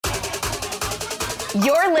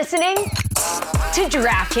You're listening to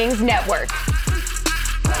DraftKings Network.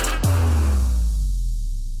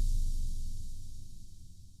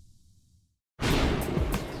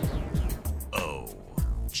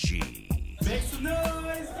 Make some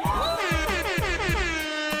noise.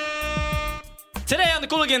 Today on the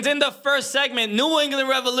Cooligans, in the first segment, New England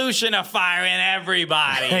Revolution are firing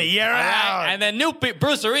everybody. You're out. And then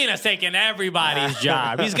Bruce Arena's taking everybody's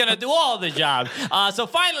job. He's going to do all the jobs. So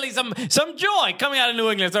finally, some joy coming out of New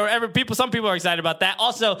England. So some people are excited about that.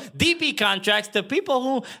 Also, DP contracts to people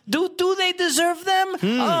who do they deserve them?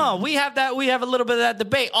 Oh, we have that. We have a little bit of that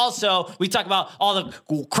debate. Also, we talk about all the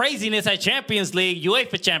craziness at Champions League,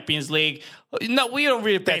 UEFA Champions League. No, we don't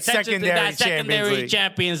really pay attention to that secondary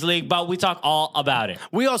Champions League, but we talk all about it.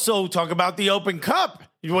 We also talk about the Open Cup.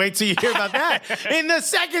 You wait till you hear about that. In the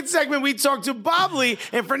second segment, we talk to Bob Lee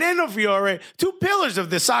and Fernando Fiore, two pillars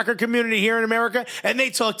of the soccer community here in America, and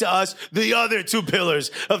they talk to us, the other two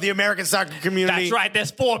pillars of the American soccer community. That's right.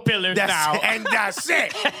 There's 4 pillars now. And that's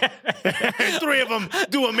it. 3 of them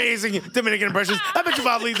do amazing Dominican impressions. I bet you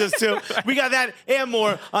Bob Lee does too. We got that and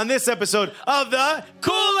more on this episode of the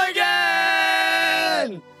Cooligans.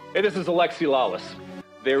 Hey, this is Alexi Lawless.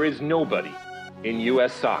 There is nobody in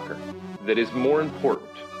U.S. soccer that is more important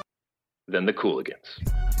than the Cooligans.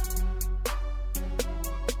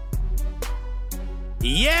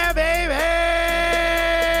 Yeah, baby!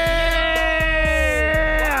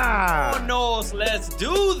 Oh, no, let's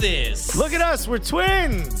do this. Look at us, we're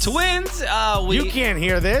twins. Twins, You can't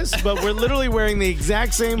hear this, but we're literally wearing the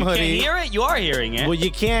exact same hoodie. You can't hear it? You are hearing it. Well,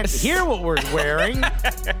 you can't hear what we're wearing.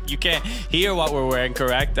 You can't hear what we're wearing,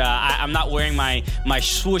 correct? I'm not wearing my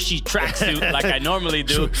swooshy tracksuit like I normally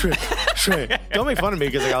do. Don't make fun of me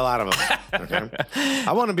because I got a lot of them. Okay?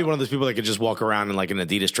 I want to be one of those people that could just walk around in like an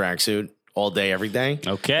Adidas tracksuit all day, every day.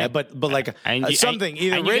 Okay. But like something,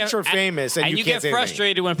 either rich or famous. And you can't get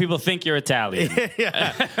frustrated when people think you're Italian.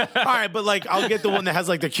 Yeah. All right, but like I'll get the one that has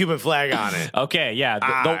like the Cuban flag on it. Okay,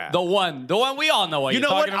 yeah. The one we all know what you're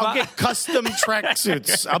talking about. I'll get custom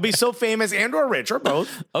tracksuits. I'll be so famous and or rich or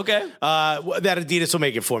both. Okay. That Adidas will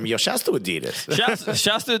make it for me. Yo, shouts to Adidas.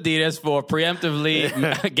 Shouts to Adidas for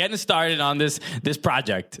preemptively getting started on this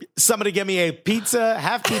project. Somebody get me a pizza,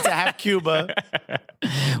 half Cuba.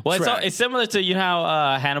 Well, it's similar to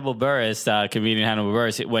how Hannibal Buress, comedian Hannibal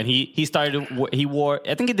Buress, when he started, he wore,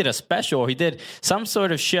 I think he did a special, or he did some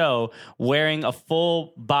sort of show wearing a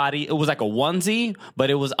full body. It was like a onesie, but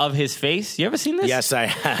it was of his face. You ever seen this? Yes, I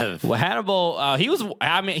have. Well, Hannibal, he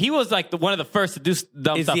was like one of the first to do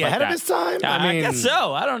dumb Is stuff he like ahead that. of his time? I guess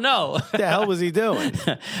so. I don't know. What the hell was he doing?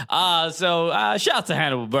 So shout out to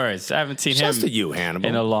Hannibal Buress. I haven't seen him. Shouts to you, Hannibal,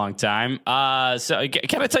 in a long time. So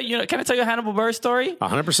can I tell you a Hannibal Buress story?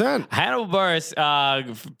 100%. Hannibal Buress,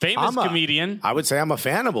 famous comedian. I would say I'm a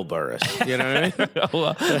Fannibal Buress. You know what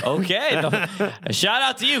I mean? Okay. Shout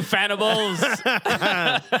out to you, Fannibals.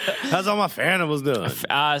 How's all my Fannibals doing?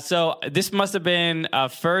 So this must have been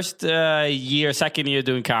second year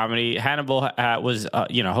doing comedy. Hannibal was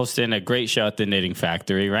hosting a great show at the Knitting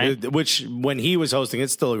Factory, right? Which when he was hosting,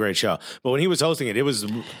 it's still a great show. But when he was hosting it, it was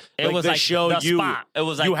the show the spot. It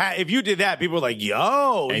was like if you did that, people were like,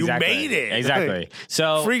 "Yo, exactly, you made it!" Exactly.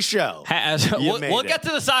 So free show. We'll get to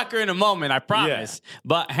the soccer in a moment, I promise. Yeah.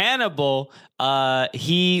 But Hannibal,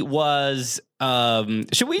 he was.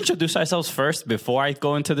 Should we introduce ourselves first before I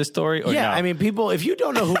go into the story? Or yeah, no? I mean, people, if you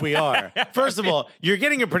don't know who we are, first of all, you're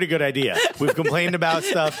getting a pretty good idea. We've complained about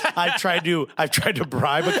stuff. I've tried to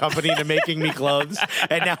bribe a company into making me clothes,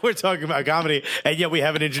 and now we're talking about comedy, and yet we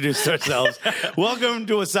haven't introduced ourselves. Welcome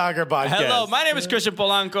to a soccer podcast. Hello, my name is Christian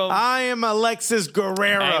Polanco. I am Alexis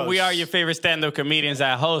Guerrero. And we are your favorite stand-up comedians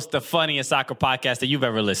that host the funniest soccer podcast that you've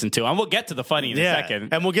ever listened to. And we'll get to the funny in a second.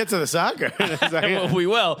 And we'll get to the soccer in a second. We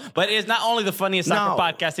will. But it's not only the funniest soccer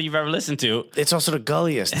podcast that you've ever listened to. It's also the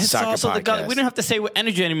gulliest soccer podcast. We don't have to say with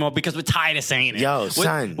energy anymore because we're tired of saying it. Yo,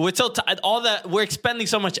 son. We're so tired. We're expending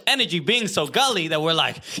so much energy being so gully that we're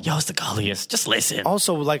like, yo, it's the gulliest. Just listen.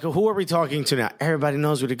 Also, like, who are we talking to now? Everybody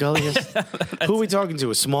knows we're the gulliest. Who are we talking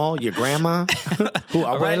to? A small? Your grandma? Who?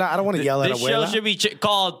 Abuela? Right. I don't want to yell at Abuela. This show should be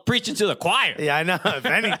called Preaching to the Choir. Yeah, I know. If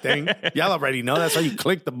anything, y'all already know. That's why you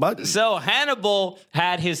click the button. So Hannibal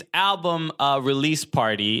had his album release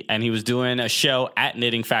party, and he was doing a show at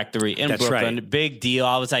Knitting Factory in Brooklyn. Right. Big deal.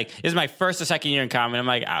 I was like, this is my first or second year in comedy. I'm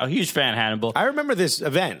like, oh, huge fan, Hannibal. I remember this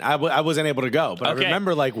event. I wasn't able to go, but okay. I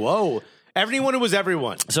remember like, whoa. Everyone was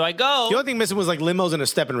everyone. So I go. The only thing missing was like limos and a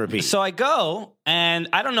step and repeat. So I go, and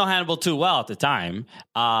I don't know Hannibal too well at the time.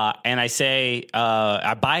 And I say,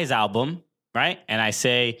 I buy his album, right? And I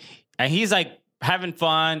say, and he's like having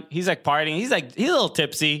fun. He's like partying. He's a little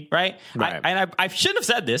tipsy, right? Right. I shouldn't have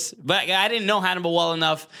said this, but I didn't know Hannibal well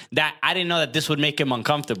enough that I didn't know that this would make him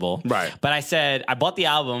uncomfortable. Right. But I bought the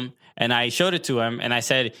album and I showed it to him and I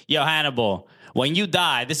said, yo, Hannibal, when you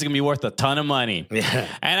die, this is going to be worth a ton of money. Yeah.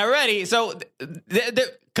 And already, so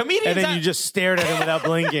the comedians... And then you just stared at him without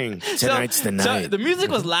blinking. Tonight's the night. So the music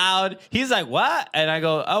was loud. He's like, what? And I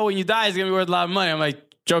go, oh, when you die, it's going to be worth a lot of money. I'm like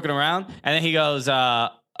joking around. And then he goes, oh.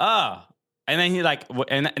 And then he like,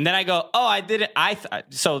 and then I go, oh, I didn't.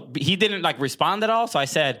 So he didn't like respond at all. So I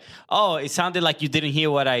said, oh, it sounded like you didn't hear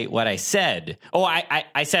what I said. Oh,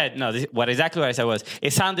 I said no. Exactly what I said was,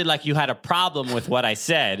 it sounded like you had a problem with what I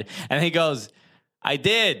said. And he goes, I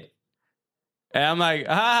did. And I'm like,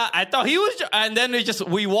 I thought he was. And then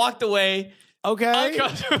we walked away. Okay.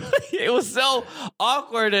 It was so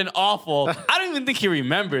awkward and awful. I don't even think he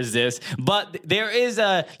remembers this, but there is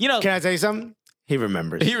Can I tell you something? He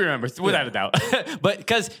remembers. He remembers, without a doubt. But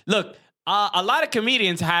because, look, a lot of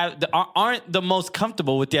comedians aren't the most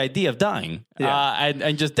comfortable with the idea of dying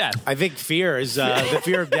and just death. I think fear is the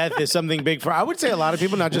fear of death is something big for. I would say a lot of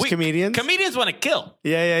people, not just comedians. Comedians want to kill.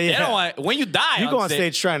 Yeah. They don't want, when you die, you go on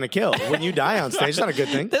stage trying to kill. When you die on stage, it's not a good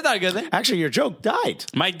thing. That's not a good thing. Actually, your joke died.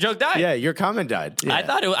 My joke died. Yeah, your comment died. Yeah. I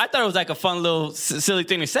thought it was like a fun little silly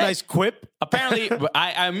thing to say. Nice quip. Apparently,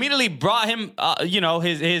 I immediately brought him,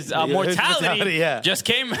 his mortality. Just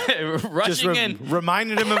came rushing in.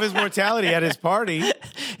 Reminded him of his mortality at his party.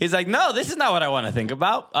 He's like, no, this is not what I want to think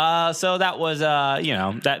about. So that was,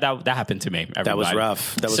 that happened to me. Everybody. That was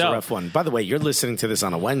rough. That was a rough one. By the way, you're listening to this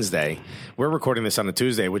on a Wednesday. We're recording this on a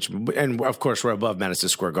Tuesday, and of course, we're above Madison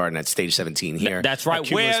Square Garden at Stage 17 here. That's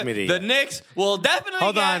right. Where the Knicks will definitely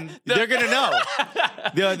Hold on. They're going to know.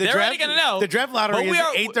 They're already going to know. The draft lottery is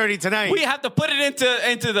 8:30 tonight. We have to put it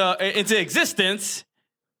into existence.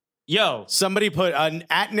 Yo. Somebody put an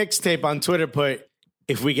at Knicks tape on Twitter,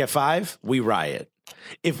 if we get 5, we riot.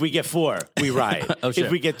 If we get 4, we riot.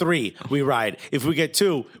 If we get 3, we riot. If we get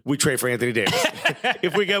 2, we trade for Anthony Davis.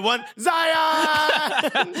 If we get 1,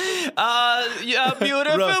 Zion!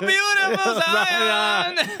 Beautiful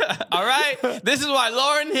Zion! All right? This is why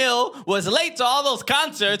Lauryn Hill was late to all those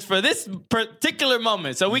concerts for this particular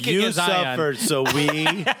moment. So we can get Zion. You suffered so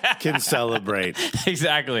we can celebrate.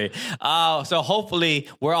 Exactly. So hopefully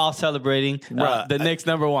we're all celebrating the Knicks'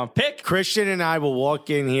 number 1 pick. Christian and I will walk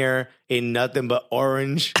in here in nothing but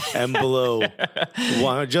orange and blue.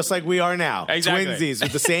 Just like we are now. Exactly. Twinsies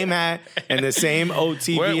with the same hat and the same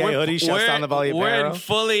OTBA hoodie. Shouts on the Volley Apparel. We're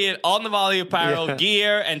fully on the Volley Apparel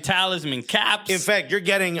gear and talisman caps. In fact, you're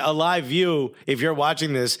getting a live view, if you're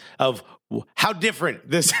watching this, of how different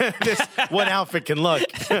this one outfit can look.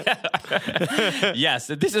 Yes,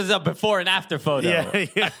 this is a before and after photo. Yeah.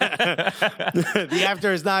 The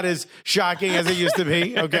after is not as shocking as it used to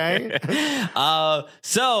be, okay?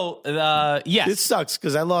 Yes. This sucks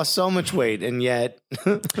because I lost so much weight, and yet...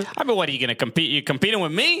 I mean, what, are you going to compete? You're competing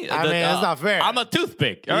with me? I mean, that's not fair. I'm a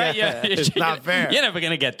toothpick, all right? Yeah, it's not fair. You're never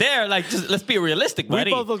going to get there. Like, just let's be realistic, buddy.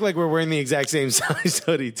 We both look like we're wearing the exact same size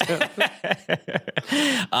hoodie, too.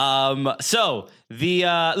 So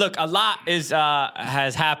look, a lot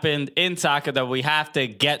has happened in soccer that we have to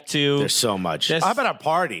get to. There's so much. How about our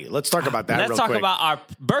party? Let's talk about that. Let's talk about our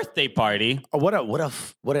birthday party. What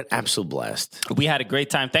an absolute blast! We had a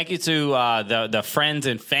great time. Thank you to the friends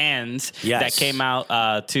and fans that came out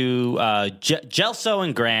to Gelso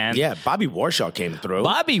and Grand. Yeah, Bobby Warshaw came through.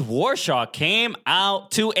 Bobby Warshaw came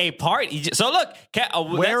out to a party. So look,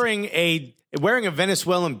 wearing a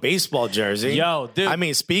Venezuelan baseball jersey. Yo, dude. I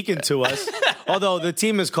mean, speaking to us. Although the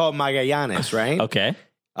team is called Magallanes, right? Okay.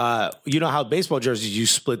 You know how baseball jerseys, you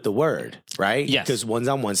split the word, right? Yes. Because one's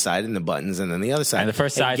on one side and the button's and then the other side. And the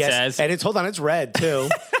first side says... And it's red, too.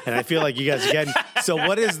 And I feel like you guys are getting... So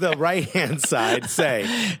what does the right-hand side say?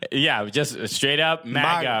 Yeah, just straight up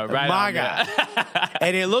MAGA. Right MAGA.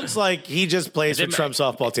 And it looks like he just plays for Trump's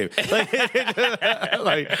softball team.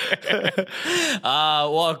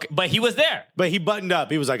 But he was there. But he buttoned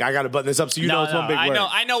up. He was like, I got to button this up so it's one big word.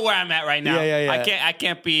 I know where I'm at right now. Yeah. I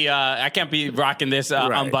can't be rocking this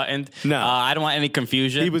unbuttoned. No. I don't want any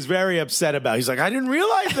confusion. He was very upset about it. He's like, I didn't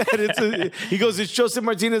realize that. He goes, it's Joseph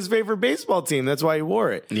Martinez's favorite baseball team. That's why he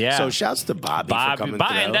wore it. Yeah. So shouts to Bobby for coming through.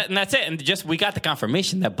 And that's it. And we got the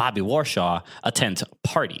confirmation that Bobby Warshaw attends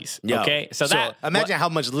parties. Yo, okay. So imagine how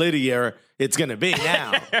much littier it's going to be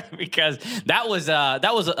now. Because that was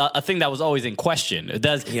a thing that was always in question.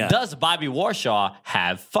 Does Bobby Warshaw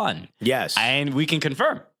have fun? Yes. And we can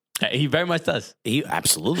confirm. He very much does. He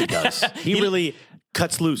absolutely does. He really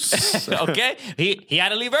cuts loose. Okay. He had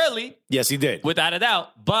to leave early. Yes, he did. without a doubt.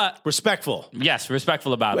 But Respectful. yes,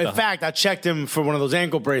 respectful about In it. fact, I checked him for one of those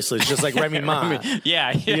ankle bracelets, just like Remy Ma.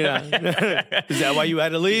 Yeah. You know? Is that why you had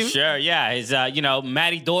to leave? Sure, yeah. Is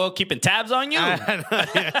Matty Doyle keeping tabs on you?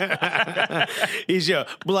 Is your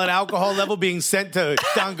blood alcohol level being sent to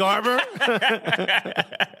Don Garber?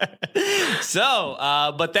 So,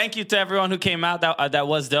 but thank you to everyone who came out. That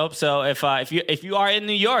was dope. So if you are in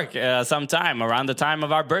New York sometime around the time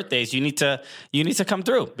of our birthdays, you need to come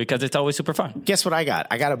through because it's always super fun. Guess what I got?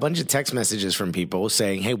 I got a bunch of text messages from people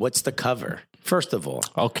saying, "Hey, what's the cover?" First of all,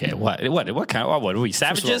 Okay, what kind? What are we,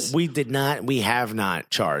 savages? we have not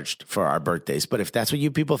charged for our birthdays, but if that's what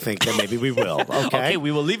you people think, then maybe we will. Okay. Okay,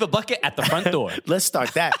 we will leave a bucket at the front door. Let's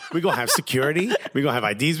start that. We're going to have security. We're going to have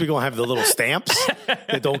IDs. We're going to have the little stamps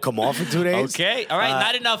that don't come off in 2 days. Okay, all right.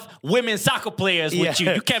 Not enough women soccer players with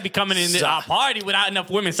you. You can't be coming in our party without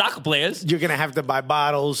enough women soccer players. You're going to have to buy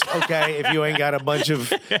bottles, okay, if you ain't got a bunch of,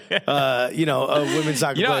 women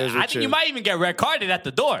soccer players with I think you might even get red carded at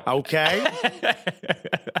the door. Okay.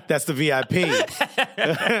 That's the VIP. You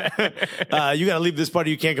got to leave this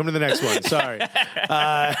party. You can't come to the next one. Sorry.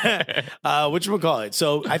 Whatchamacallit?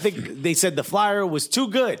 So I think they said the flyer was too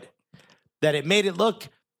good, that it made it look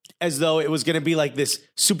as though it was going to be like this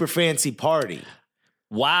super fancy party.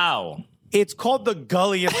 Wow. It's called the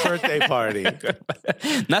gulliest birthday party.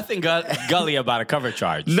 Nothing gully about a cover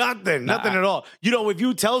charge. Nothing at all. If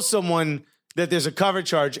you tell someone that there's a cover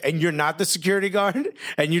charge and you're not the security guard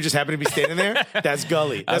and you just happen to be standing there, that's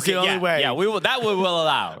gully. That's the only way. Yeah, that we will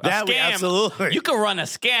allow. That we absolutely. You can run a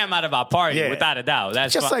scam out of our party without a doubt.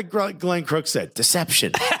 That's just like Glenn Crook said,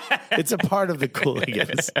 deception. It's a part of the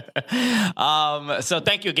cooligans. So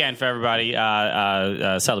thank you again for everybody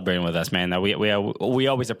celebrating with us, man. We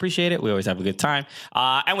always appreciate it. We always have a good time.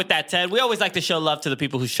 And with that, Ted, we always like to show love to the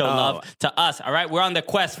people who show love to us. All right, we're on the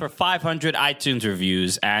quest for 500 iTunes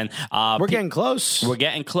reviews, and we're getting close. We're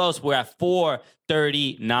getting close. We're at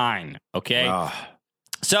 439. Okay.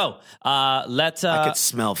 So let's. I could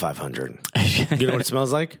smell 500. You know what it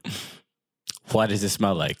smells like? What does it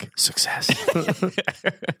smell like? Success.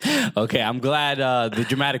 Okay, I'm glad the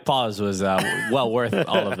dramatic pause was well worth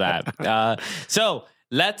all of that. So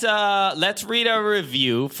let's read a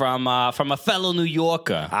review from a fellow New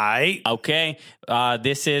Yorker. All right. Okay,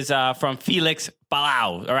 this is from Felix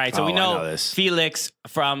Palau. All right, so we know Felix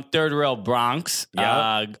from Third Rail Bronx.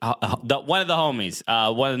 Yep. One of the homies,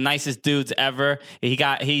 one of the nicest dudes ever. We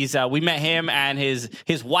met him and his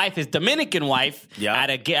wife, his Dominican wife, at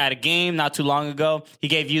a game not too long ago. He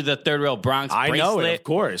gave you the Third Rail Bronx bracelet. I know it, of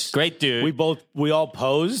course. Great dude. We all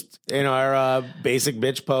posed in our basic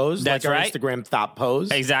bitch pose. That's like our right. Instagram thought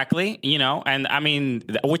pose. Exactly. And I mean,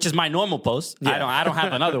 which is my normal post. Yeah. I don't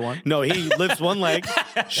have another one. No, he lifts one leg,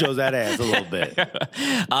 shows that ass a little bit.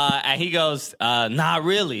 And he goes, "Not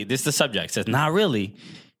really." This is the subject. Says, "Not really."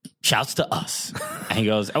 Shouts to us. And he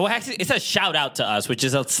goes, actually, it says shout out to us, which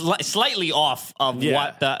is a slightly off of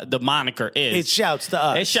what the moniker is. It shouts to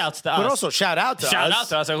us. It shouts to us. But also shout out to us. Shout out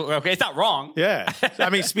to us. Okay, it's not wrong. Yeah. I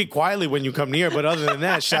mean, speak quietly when you come near, but other than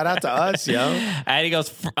that, shout out to us, yo. And he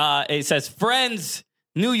goes, it says, "Friends,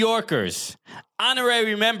 New Yorkers,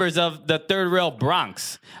 honorary members of the Third Rail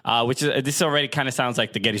Bronx," which is, this already kind of sounds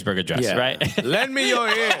like the Gettysburg Address, right? Lend me your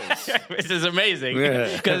ears. Which is amazing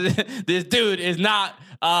because this dude is not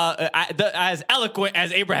as eloquent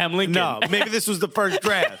as Abraham Lincoln. No, maybe this was the first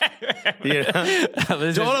draft.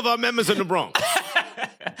 To all of our members in the Bronx.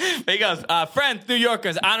 He goes, "Friends, New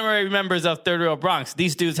Yorkers, honorary members of Third Rail Bronx.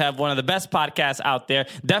 These dudes have one of the best podcasts out there.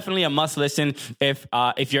 Definitely a must listen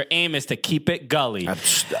if your aim is to keep it gully.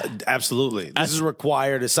 Absolutely. This is a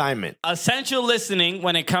required assignment. Essential listening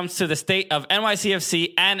when it comes to the state of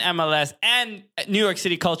NYCFC and MLS and New York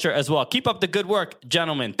City culture as well. Keep up the good work,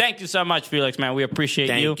 gentlemen." Thank you so much, Felix, man. We appreciate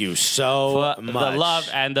you. Thank you so for much. The love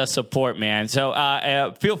and the support, man.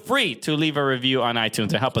 So feel free to leave a review on iTunes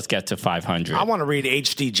to help us get to 500. I want to read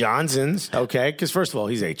HD Johnson's, okay? Because first of all,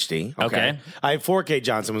 he's HD. Okay. I 4K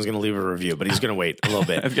Johnson was going to leave a review, but he's going to wait a little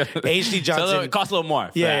bit. HD Johnson. So it costs a little more.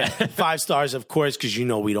 Yeah. 5 stars, of course, because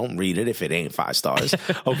we don't read it if it ain't 5 stars.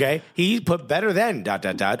 Okay. He put better than ...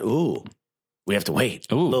 Ooh. We have to wait.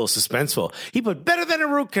 Ooh. A little suspenseful. He put better than a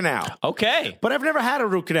root canal. Okay. But I've never had a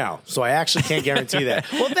root canal, so I actually can't guarantee that.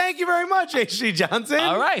 Well, thank you very much, HD Johnson.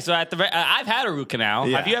 All right. So I've had a root canal.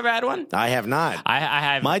 Yeah. Have you ever had one? I have not. I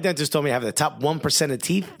have. My dentist told me I have the top 1% of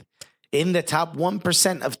teeth in the top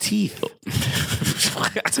 1% of teeth.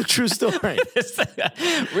 It's a true story.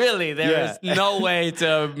 Really, there is no way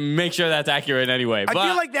to make sure that's accurate anyway. But I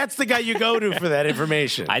feel like that's the guy you go to for that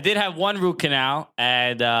information. I did have one root canal,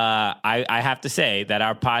 and I have to say that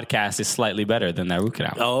our podcast is slightly better than that root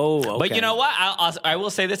canal. Oh, okay. But you know what? I will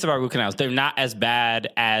say this about root canals. They're not as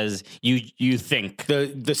bad as you think. The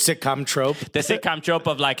sitcom trope. The sitcom trope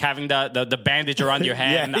of like having the bandage around your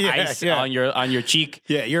head and the ice on your cheek.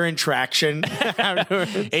 Yeah, you're in traction.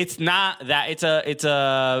 It's not that. It's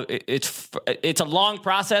a long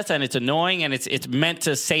process, and it's annoying, and it's meant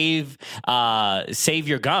to save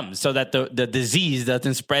your gums so that the disease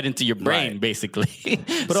doesn't spread into your brain, basically.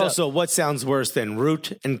 But also, what sounds worse than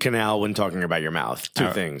root and canal when talking about your mouth? Two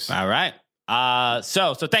things. All right.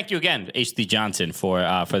 So thank you again, H.D. Johnson, for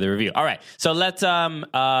the review. All right, so let's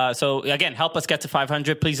so again, help us get to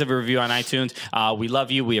 500. Please leave a review on iTunes. We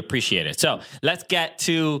love you. We appreciate it. So let's get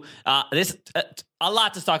to this. A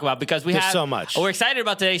lot to talk about because There's so much. We're excited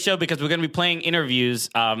about today's show because we're going to be playing interviews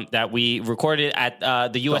that we recorded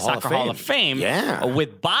at the U.S. Soccer Hall of Fame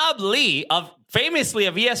with Bob Lee famously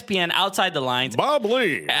of ESPN Outside the Lines. Bob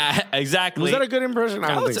Lee. Exactly. Was that a good impression?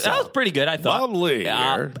 I don't think so. That was pretty good, I thought. Bob Lee.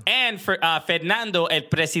 And for Fernando, el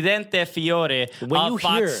presidente Fiore when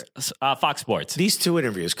of Fox Sports. These two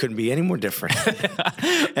interviews couldn't be any more different.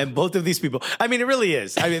 And both of these people, I mean, it really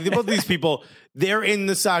is. I mean, both of these people, they're in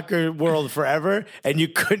the soccer world forever, and you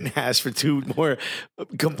couldn't ask for two more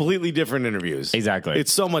completely different interviews. Exactly.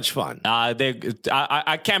 It's so much fun.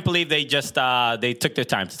 I can't believe they just they took their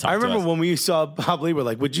time to talk to us. I remember when we saw Bob Lee, we're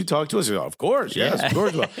like, would you talk to us? We're like, of course, yes, of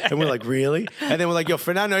course. And we're like, really? And then we're like, yo,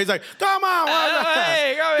 Fernando. He's like, come on.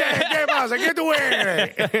 Get to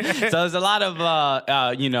where. So there's a lot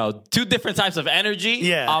of, two different types of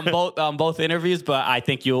energy on both interviews, but I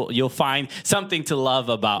think you'll find something to love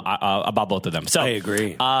about both of them. So I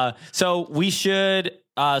agree. So we should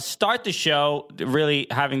start the show really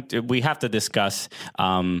we have to discuss,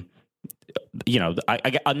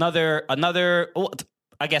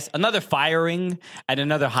 another firing and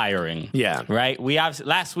another hiring. Yeah. Right? We have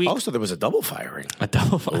last week. Oh, so there was a double firing. A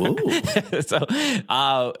double firing. So,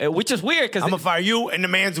 which is weird because I'm gonna fire you and the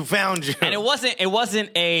man who found you. And it wasn't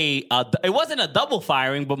a double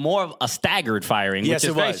firing, but more of a staggered firing. Yes,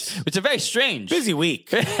 which was. Which is very strange. Busy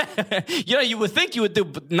week. You would think you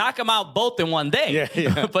would knock them out both in one day.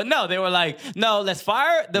 Yeah. But no, they were like, no, let's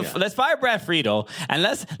fire Brad Friedel and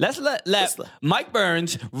let's let Mike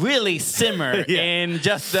Burns really simmer in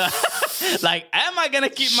just am I gonna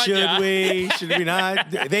keep my job? Should we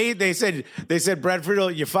not? They said Brad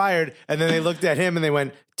Friedel, you're fired, and then they looked at him and they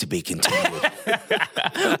went, to be continued.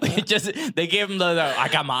 They gave him the I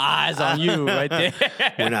got my eyes on you right there.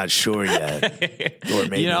 We're not sure yet. Or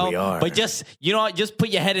maybe we are. But just put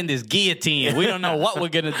your head in this guillotine. We don't know what we're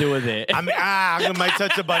gonna do with it. I mean, I might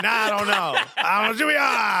touch the button. I don't know. I don't know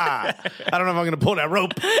if I'm gonna pull that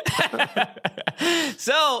rope.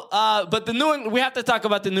 So, but we have to talk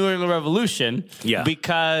about the New England Revolution. Yeah.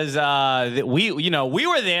 Because we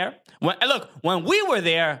were there. When we were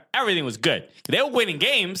there, everything was good. They were winning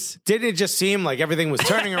games. Didn't it just seem like everything was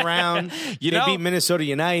turning around? They beat Minnesota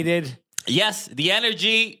United. Yes, the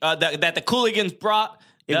energy that the Cooligans brought.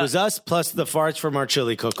 It was us plus the farts from our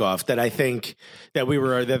chili cook-off that I think that we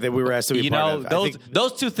were asked to be part of.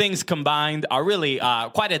 Those two things combined are really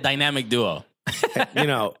quite a dynamic duo.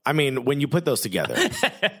 I mean, when you put those together,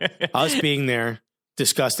 us being there,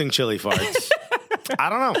 disgusting chili farts. I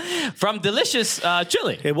don't know. From delicious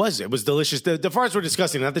chili. It was delicious. The farts were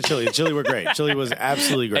disgusting, not the chili. The chili were great. Chili was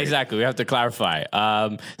absolutely great. Exactly. We have to clarify.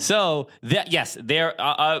 Yes, they're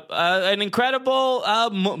an incredible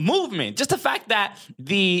movement. Just the fact that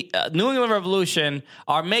the New England Revolution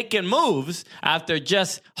are making moves after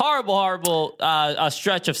just horrible a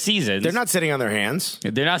stretch of seasons. They're not sitting on their hands.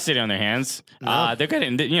 They're not sitting on their hands. No. They're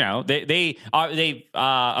getting, okay.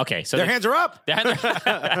 So their hands are up. Their hands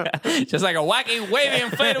are just like a wacky, wavy,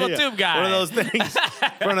 inflatable tube guy. One of those things in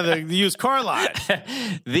front of the used car lot.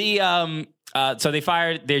 So they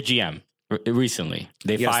fired their GM recently.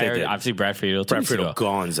 They fired obviously Brad Friedel. Brad Friedel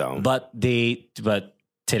gonzo. But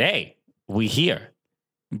today we hear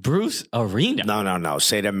Bruce Arena. No.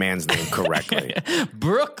 Say that man's name correctly.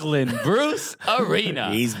 Brooklyn Bruce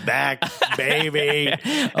Arena. He's back, baby.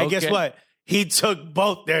 And guess what? He took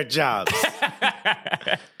both their jobs.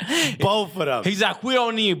 Both of them. He's like, we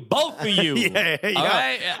don't need both of you.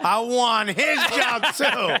 Right? I want his job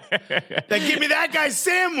too. Then give me that guy's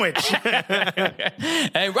sandwich.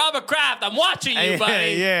 Hey, Robert Kraft, I'm watching you,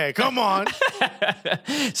 buddy. Yeah, come on.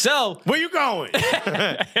 So, where you going?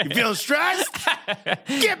 You feeling stressed?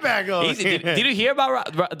 Get back over here. Did you hear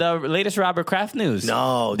about the latest Robert Kraft news?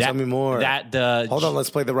 No, tell me more. Hold on, let's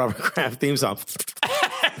play the Robert Kraft theme song.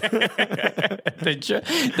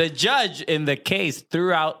 The judge in the case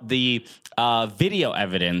threw out the video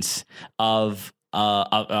evidence of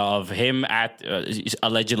him at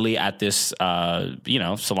allegedly at this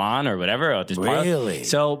salon or whatever, or this Really? bar.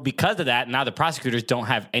 So because of that, now the prosecutors don't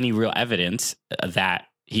have any real evidence that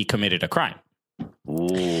he committed a crime.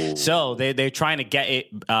 Ooh. So they're trying to get it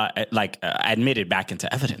admitted back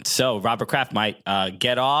into evidence. So Robert Kraft might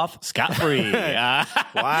get off scot-free.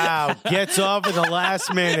 Wow, gets off in the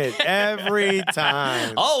last minute every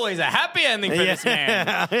time. Always a happy ending for this man.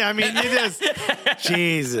 I mean, you just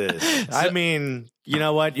Jesus. I mean, you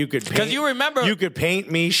know what? You could because you remember you could paint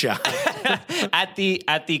me shy. at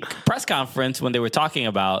the press conference when they were talking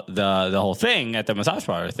about the whole thing at the massage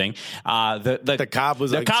parlor thing. The cop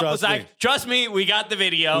was like, "Trust me, we got the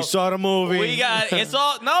video. We saw the movie. We got it's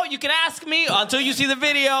all. No, you can ask me until you see the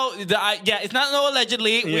video. It's not no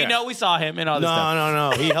allegedly. Yeah. We know we saw him and all this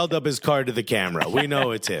stuff. No. He held up his card to the camera. We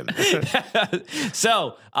know it's him.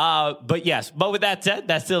 So, but with that said,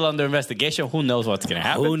 that's still under investigation. Who knows what's going to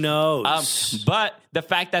happen? Who knows? But the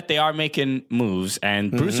fact that they are making moves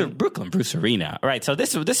and Bruce Arena, right? So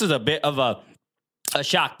this is a bit of a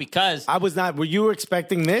shock because I was not. Were you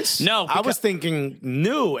expecting this? No, I was thinking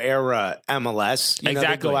new era MLS. You know,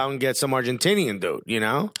 they go out and get some Argentinian dude. You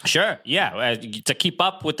know, sure, yeah, to keep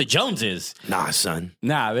up with the Joneses. Nah, son.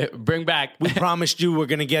 Nah, bring back. We promised you we're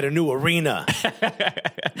gonna get a new arena.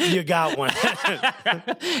 You got one.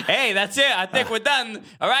 Hey, that's it. I think we're done.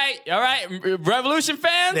 All right, Revolution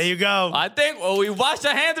fans. There you go. I think we washed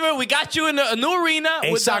our hands of it. We got you in a new arena,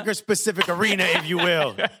 a soccer-specific arena, if you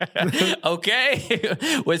will. Okay.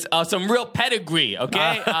 With some real pedigree,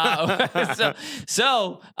 okay?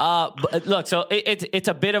 Look, so it's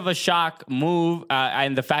a bit of a shock move,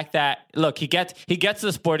 and the fact that look, he gets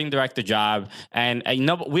the sporting director job, and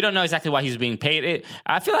we don't know exactly why he's being paid.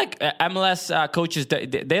 I feel like MLS coaches they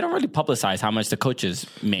don't really publicize how much the coaches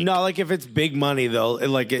make. No, like if it's big money though,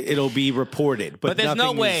 it'll be reported. But there's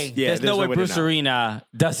no way. There's no way Bruce Arena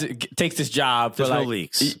takes this job. There's no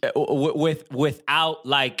leaks without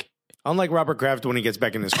like. Unlike Robert Kraft when he gets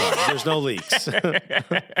back in his car. There's no leaks.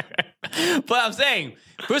 But I'm saying,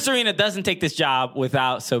 Bruce Arena doesn't take this job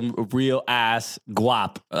without some real ass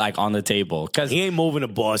guap like on the table. Because he ain't moving to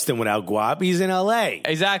Boston without guap. He's in L.A.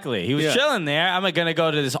 Exactly. He was chilling there. I'm going to go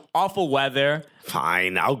to this awful weather.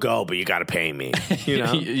 Fine, I'll go, but you got to pay me.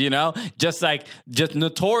 You know? just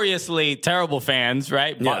notoriously terrible fans,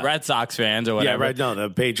 right? Yeah. Red Sox fans or whatever. Yeah, right. No, the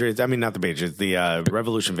Patriots. I mean, not the Patriots. The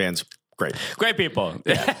Revolution fans. Great people.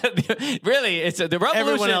 Yeah. Really, it's the Revolution.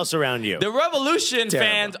 Everyone else around you. The Revolution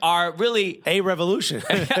fans are really a revolution,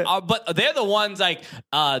 but they're the ones like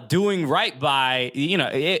doing right by.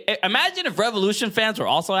 Imagine if Revolution fans were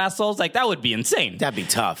also assholes. Like that would be insane. That'd be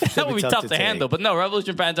tough. That would be tough to handle. But no,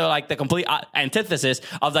 Revolution fans are like the complete antithesis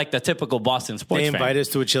of like the typical Boston sports. They invite us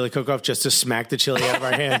to a chili cook-off just to smack the chili out of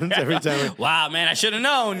our hands every time. Wow, man, I should have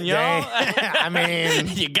known. You know, I mean,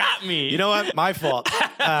 you got me. You know what? My fault.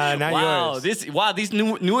 Not yours. These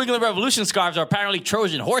New England Revolution scarves are apparently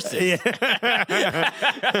Trojan horses. Yeah.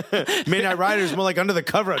 Midnight Riders, more like Under the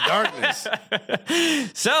Cover of Darkness.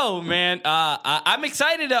 So, man, I'm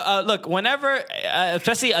excited. Look, whenever,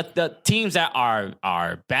 especially the teams that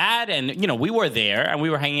are bad, and we were there and we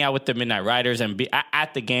were hanging out with the Midnight Riders and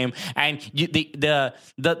at the game, and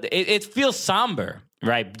it feels somber.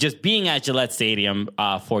 Right, just being at Gillette Stadium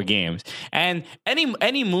for games, and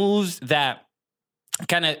any moves that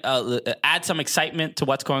kind of add some excitement to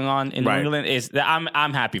what's going on in New England is that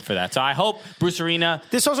I'm happy for that. So I hope Bruce Arena.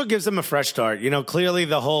 This also gives them a fresh start. Clearly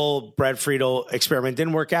the whole Brad Friedel experiment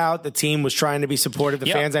didn't work out. The team was trying to be supportive. The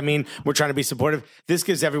fans, were trying to be supportive. This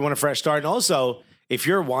gives everyone a fresh start. And also, if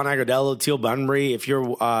you're Juan Agudelo, Teal Bunbury, if you're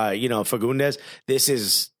Fagundes, this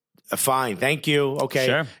is fine. Thank you. Okay.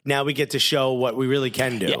 Sure. Now we get to show what we really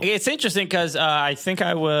can do. Yeah, it's interesting because I think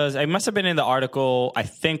I must have been in the article, I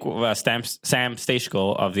think Sam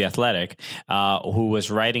Stejskal of The Athletic, who was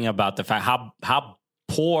writing about the fact how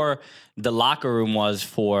poor the locker room was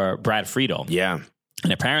for Brad Friedel. Yeah.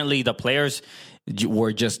 And apparently the players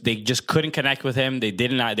they just couldn't connect with him.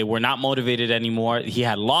 They were not motivated anymore. He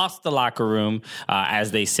had lost the locker room, as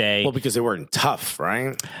they say. Well, because they weren't tough,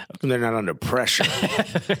 right? They're not under pressure.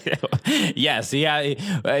 Yes, yeah.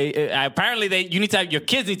 Apparently, your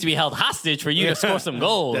kids need to be held hostage for you to score some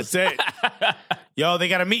goals. That's it. Yo, they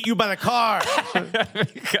got to meet you by the car.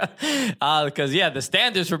 Because the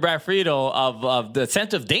standards for Brad Friedel of the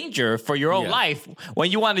sense of danger for your own life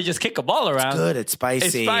when you want to just kick a ball around. Good, it's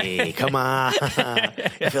spicy. Come on,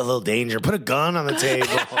 I feel a little danger. Put a gun on the table.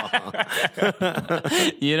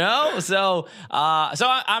 So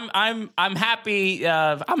I'm happy.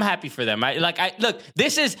 I'm happy for them. Look,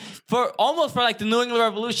 this is for like the New England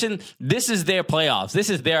Revolution. This is their playoffs. This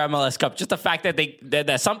is their MLS Cup. Just the fact that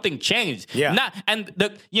that something changed. Yeah.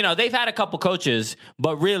 They've had a couple coaches,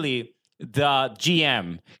 but really the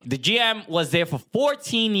GM was there for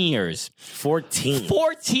 14 years.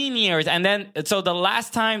 14 years, and then so the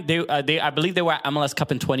last time I believe they were at MLS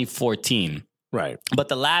Cup in 2014. Right. But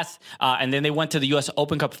the last, and then they went to the U.S.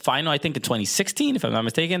 Open Cup final, I think in 2016, if I'm not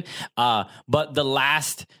mistaken. But the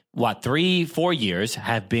last 3-4 years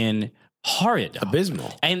have been horrid,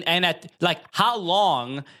 abysmal, and at how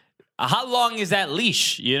long is that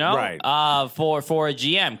leash, right. For a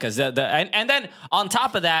GM? Because and then on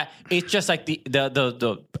top of that, it's just like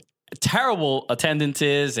the terrible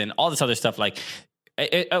attendances and all this other stuff.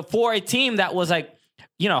 For a team that was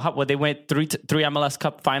they went three MLS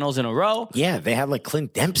Cup finals in a row. Yeah, they had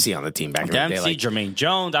Clint Dempsey on the team back in the day. Dempsey, Jermaine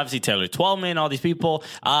Jones, obviously Taylor Twellman, all these people.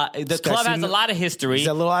 The club has a lot of history. He's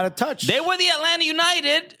a little out of touch. They were the Atlanta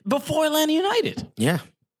United before Atlanta United. Yeah,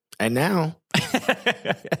 and now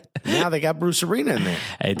they got Bruce Arena in there.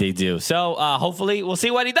 Hey, they do. So hopefully we'll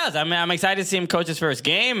see what he does. I'm excited to see him coach his first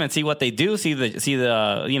game and see what they do. See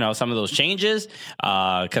the some of those changes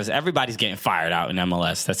because everybody's getting fired out in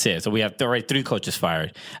MLS. That's it. So we have three coaches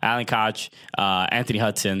fired: Alan Koch, Anthony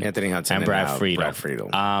Hudson, and Brad Friedel.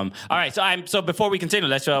 All right. So before we continue,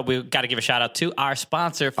 we got to give a shout out to our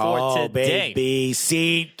sponsor for today. Baby,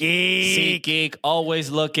 SeatGeek,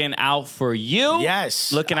 always looking out for you.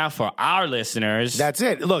 Yes, looking out for our listeners. That's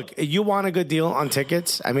it. Look, you want a good deal on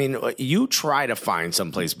tickets? I mean, you try to find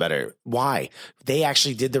someplace better. Why? They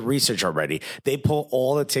actually did the research already. They pull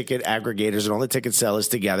all the ticket aggregators and all the ticket sellers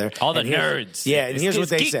together. All the nerds. Yeah, and here's what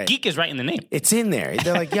they say. Geek is right in the name. It's in there.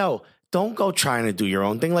 They're like, yo, don't go trying to do your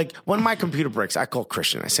own thing. Like, when my computer breaks, I call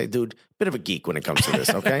Christian. I say, dude, bit of a geek when it comes to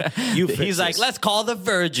this, okay? He's like, let's call the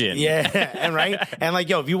Virgin. Yeah, and right? And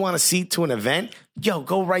if you want a seat to an event,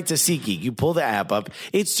 go right to SeatGeek. You pull the app up.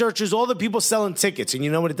 It searches all the people selling tickets, and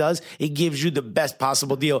you know what it does? It gives you the best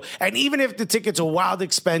possible deal. And even if the tickets are wild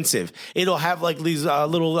expensive, it'll have these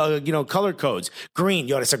little color codes. Green,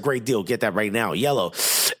 that's a great deal. Get that right now. Yellow,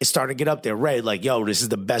 it's starting to get up there. Red, this is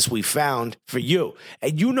the best we found for you.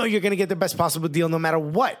 And you're going to get the best possible deal no matter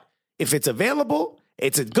what. If it's available,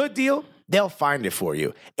 it's a good deal, they'll find it for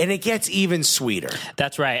you. And it gets even sweeter.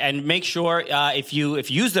 That's right. And make sure if you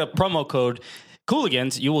use the promo code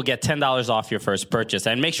Cooligans, you will get $10 off your first purchase.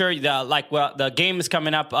 And make sure the game is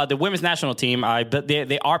coming up. The women's national team,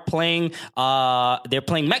 they are playing. They're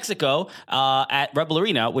playing Mexico at Rebel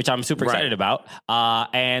Arena, which I'm super excited about.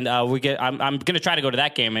 I'm going to try to go to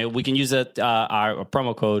that game. We can use our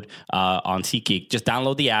promo code on SeatGeek. Just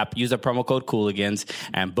download the app, use the promo code Cooligans,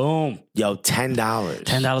 and boom, $10.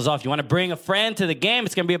 $10 off. You want to bring a friend to the game?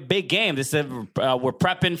 It's going to be a big game. We're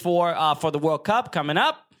prepping for the World Cup coming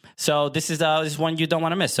up. So this is one you don't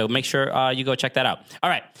want to miss. So make sure you go check that out.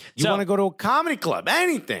 All right. You want to go to a comedy club,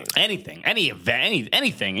 any event, anything, and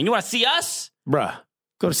you want to see us? Bruh,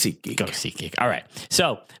 go to SeatGeek. Go to SeatGeek. All right.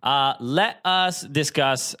 So let us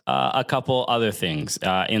discuss a couple other things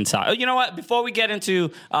inside. You know what? Before we get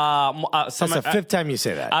into that's the fifth time you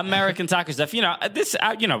say that. American soccer stuff.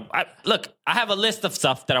 Look, I have a list of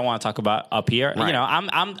stuff that I want to talk about up here. Right.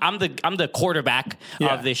 I'm the quarterback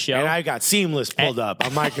of this show, and I got Seamless pulled up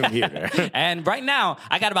on my computer. And right now,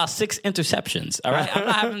 I got about 6 interceptions. All right, I'm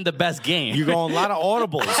not having the best game. You're going a lot of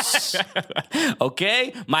audibles.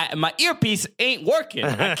 Okay, my earpiece ain't working.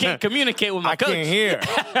 I can't communicate with my coach. I can't hear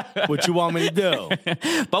what you want me to do.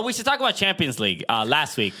 But we should talk about Champions League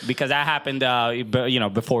last week because that happened.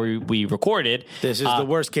 Before we recorded. This is the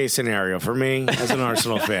worst case scenario for me as an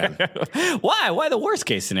Arsenal fan. Why? Why the worst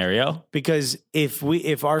case scenario? Because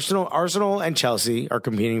if Arsenal and Chelsea are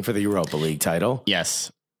competing for the Europa League title,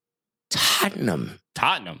 yes, Tottenham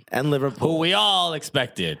and Liverpool, who we all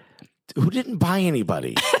expected, who didn't buy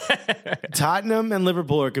anybody, Tottenham and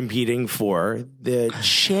Liverpool are competing for the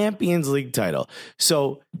Champions League title.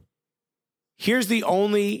 So here's the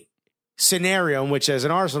only scenario in which, as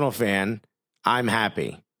an Arsenal fan, I'm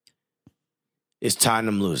happy: is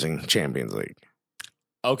Tottenham losing Champions League.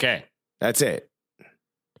 Okay. That's it.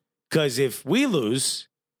 Because if we lose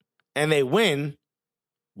and they win,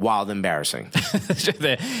 wild embarrassing.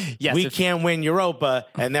 Yes, we can't win Europa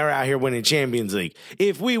and they're out here winning Champions League.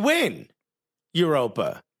 If we win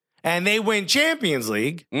Europa and they win Champions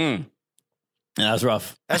League, That's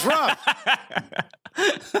rough. That's rough.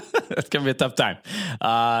 That's going to be a tough time.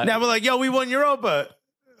 Now we're like, yo, we won Europa.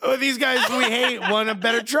 Oh, these guys we hate won a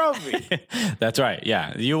better trophy. That's right.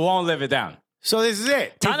 Yeah. You won't live it down. So this is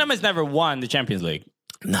it. Tottenham has never won the Champions League.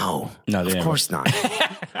 No, they of never. course not.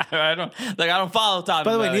 I don't follow Tottenham.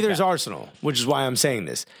 By the way, like neither that. is Arsenal, which is why I'm saying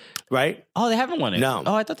this, right? Oh, they haven't won it? No.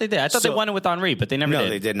 Oh, I thought they did. I thought they won it with Henry, but they never No,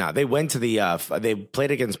 did. they did not. They went to the, they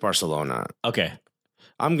played against Barcelona. Okay.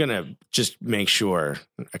 I'm going to just make sure,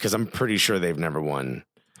 because I'm pretty sure they've never won.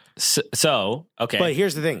 So, okay. But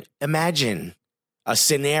here's the thing. Imagine a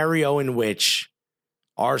scenario in which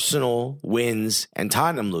Arsenal wins and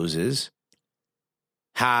Tottenham loses.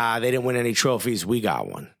 They didn't win any trophies. We got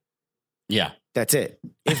one. Yeah. That's it.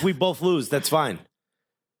 If we both lose, that's fine.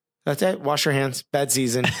 That's it. Wash your hands. Bad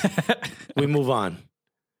season. We move on.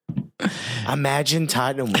 Imagine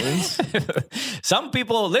Tottenham wins. Some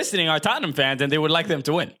people listening are Tottenham fans, and they would like them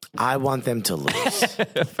to win. I want them to lose.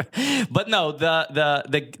 But no,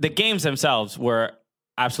 the games themselves were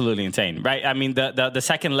absolutely insane, right? I mean, the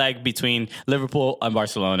second leg between Liverpool and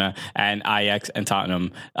Barcelona and Ajax and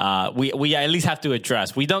Tottenham, we at least have to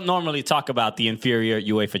address. We don't normally talk about the inferior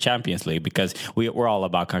UEFA Champions League because we're all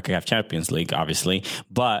about CONCACAF Champions League, obviously.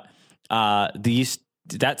 But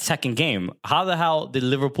that second game, how the hell did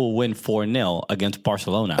Liverpool win 4-0 against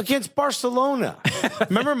Barcelona? Against Barcelona.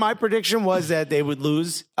 Remember, my prediction was that they would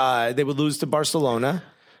lose. They would lose to Barcelona.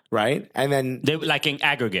 Right, and then they like in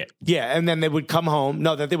aggregate, yeah, and then they would come home.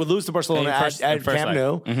 No, that they would lose to Barcelona at Camp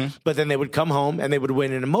Nou, but then they would come home and they would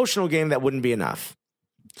win an emotional game that wouldn't be enough.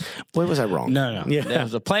 Boy, was I wrong? No. Yeah. There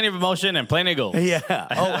was plenty of emotion and plenty of goals. Yeah.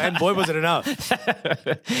 Oh, and boy, was it enough.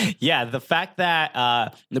 Yeah, the fact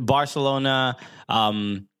that the Barcelona.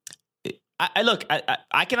 I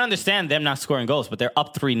can understand them not scoring goals, but they're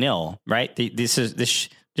up 3-0, right? This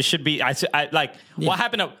should be. What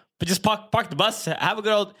happened to? But just park the bus, have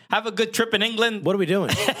a good trip in England. What are we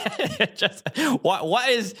doing? Just what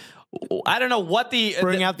is? I don't know what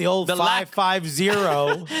bring out the old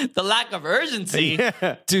 5-5-0. The lack of urgency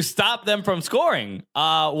to stop them from scoring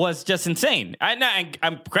was just insane.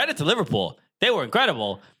 I'm credit to Liverpool; they were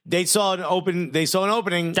incredible. They saw an opening.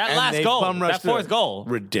 That last goal, that fourth goal,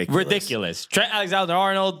 ridiculous. Trent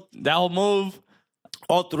Alexander-Arnold, that whole move.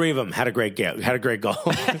 All three of them had a great goal.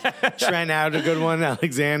 Trent had a good one.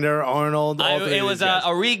 Alexander, Arnold. It was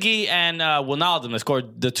Origi and Wijnaldum that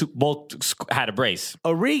scored. The two both had a brace.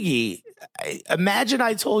 Origi, imagine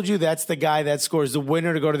I told you that's the guy that scores the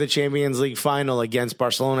winner to go to the Champions League final against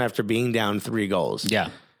Barcelona after being down 3 goals. Yeah,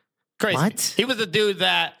 crazy. What? He was the dude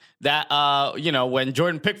that when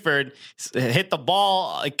Jordan Pickford hit the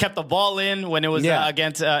ball, kept the ball in when it was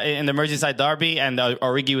against in the Merseyside derby, and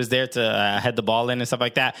Origi was there to head the ball in and stuff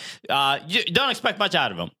like that. You don't expect much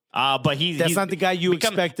out of him. But he's not the guy you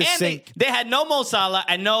expect to sink. They had no Mo Salah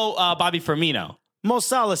and no Bobby Firmino. Mo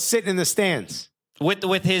Salah sitting in the stands.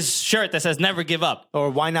 With his shirt that says "Never give up"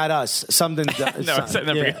 or "Why not us?" Something.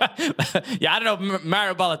 Never give up. Yeah, I don't know.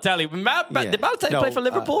 Mario Balotelli. Did Balotelli play for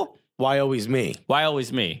Liverpool? Why always me? Why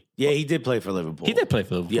always me? Yeah, he did play for Liverpool. He did play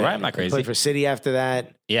for Liverpool, right? I'm not crazy. He played for City after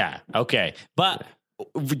that. Yeah, okay. But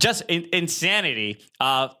just insanity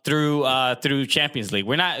through Champions League.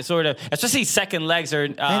 We're not sort of, especially second legs are...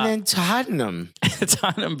 and then Tottenham.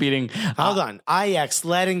 Tottenham beating... Hold on. Ajax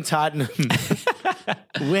letting Tottenham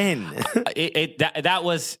win. That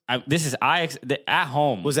was... this is Ajax at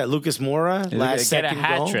home. Was that Lucas Moura? Last second get a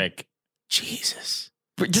hat goal? trick. Jesus.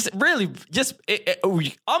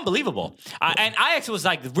 Unbelievable. And Ajax was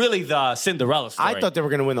like really the Cinderella story. I thought they were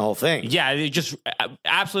going to win the whole thing. Yeah, they just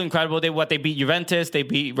absolutely incredible. They beat Juventus, they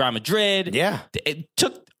beat Real Madrid. Yeah, it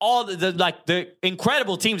took all the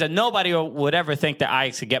incredible teams that nobody would ever think that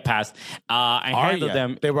Ajax could get past and handle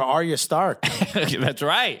them. They were Arya Stark. That's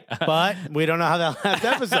right. But we don't know how that last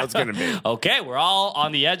episode's going to be. Okay, we're all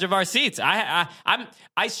on the edge of our seats.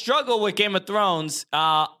 I struggle with Game of Thrones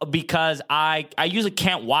because I usually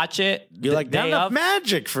can't watch it. You're like, not enough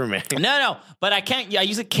magic for me. No, but I can't. I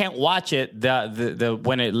usually can't watch it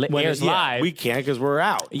when it airs live. We can't because we're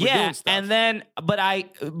out. We're doing stuff. And then,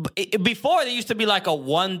 before there used to be like a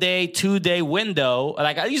 1-day, 2-day window,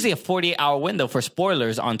 like usually a 48-hour window for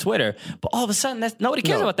spoilers on Twitter. But all of a sudden, nobody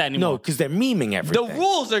cares about that anymore. No, because they're memeing everything. The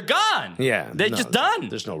rules are gone. Yeah, they're just done.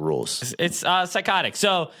 There's no rules. It's psychotic.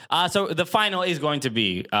 So the final is going to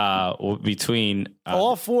be between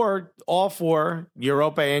all four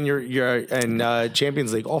Europa and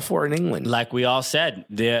Champions League, all 4 in England. Like we all said,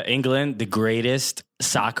 England, the greatest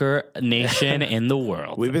soccer nation in the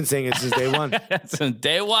world. We've been saying it since day one. Since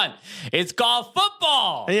day one. It's called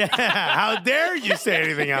football. Yeah, how dare you say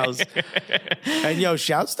anything else? And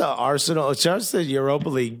shouts to Arsenal, shouts to Europa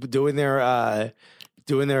League doing their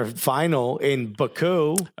final in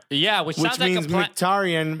Baku. Yeah, which sounds means like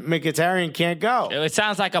Mkhitaryan can't go. It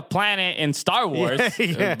sounds like a planet in Star Wars,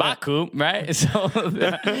 Baku, right? So,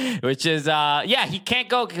 which is he can't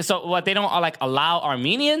go. So, what, they don't allow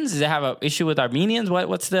Armenians? Does they have an issue with Armenians?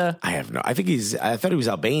 What's the? I have no. I thought he was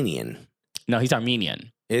Albanian. No, he's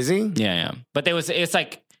Armenian. Is he? Yeah. But it's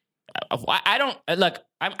like, I don't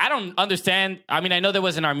understand. I mean, I know there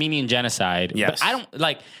was an Armenian genocide. Yes. But I don't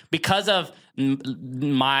because of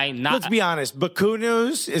my not. Let's be honest. Baku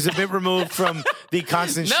news is a bit removed from the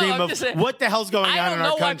constant stream of what the hell's going on in our country. I don't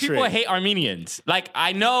know why people hate Armenians.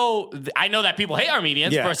 I know that people hate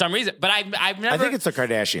Armenians for some reason, but I've never. I think it's the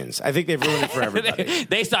Kardashians. I think they've ruined it for everybody.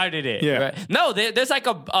 They started it. Yeah. Right? No, there's like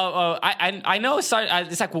I know it's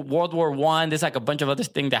like World War I. There's like a bunch of other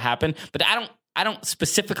things that happened, but I don't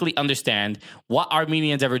specifically understand what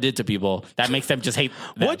Armenians ever did to people that makes them just hate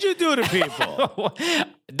them. What'd you do to people?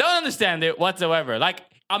 Don't understand it whatsoever. Like,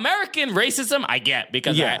 American racism, I get,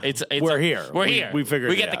 because we're here. We're here. We figured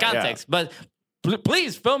we get the context. Yeah. But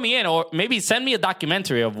please fill me in, or maybe send me a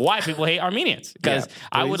documentary of why people hate Armenians, because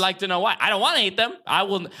I would like to know why. I don't want to hate them. I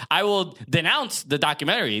will denounce the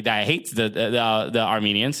documentary that hates the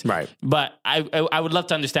Armenians. Right. But I would love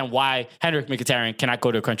to understand why Henrik Mkhitaryan cannot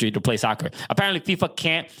go to a country to play soccer. Apparently, FIFA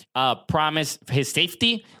can't promise his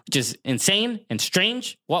safety, which is insane and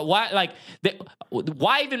strange. Why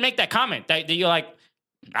even make that comment? That you're like,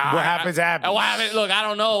 what happens, happens. What happened? Look, I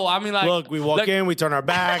don't know. I mean, look, we walk in, we turn our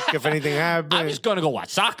back. If anything happens, I'm just going to go watch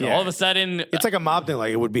soccer. Yeah. All of a sudden, it's like a mob thing.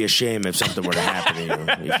 Like, it would be a shame if something were to happen to you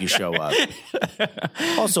if you show up.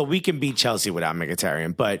 Also, we can beat Chelsea without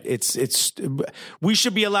Mkhitaryan, but we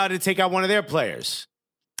should be allowed to take out one of their players.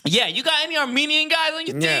 Yeah, you got any Armenian guys on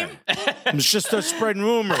your team? It's just spreading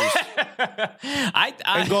rumors.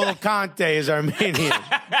 N'Golo Kante is Armenian.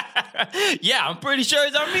 Yeah, I'm pretty sure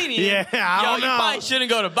he's Armenian. Yeah, I don't know. You probably shouldn't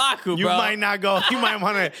go to Baku, bro. You might not go. You might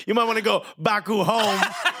want to go Baku home.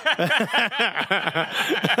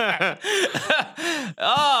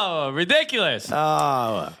 Oh, ridiculous.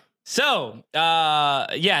 Oh. So,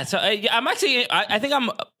 I'm actually, I think I'm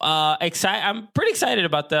excited. I'm pretty excited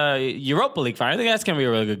about the Europa League final. I think that's going to be a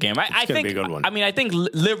really good game. I think, be a good one. I mean, I think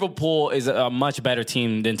Liverpool is a much better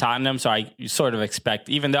team than Tottenham, so I sort of expect,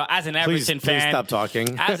 even though as an Everton fan. Please stop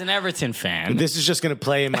talking. As an Everton fan. This is just going to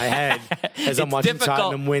play in my head as I'm watching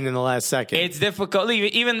Tottenham win in the last second. It's difficult,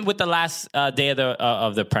 even with the last day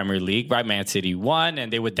of the Premier League, right? Man City won,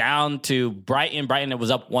 and they were down to Brighton. Brighton, it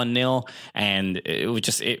was up 1-0, and it was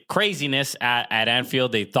just craziness at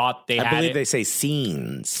Anfield. They thought they had it. I believe they say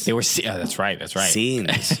scenes. They were. That's right.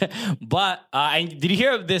 Scenes. But did you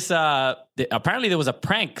hear of this? Apparently, there was a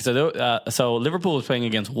prank. So Liverpool was playing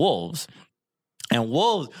against Wolves. And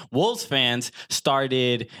Wolves fans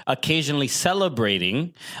started occasionally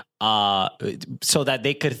celebrating so that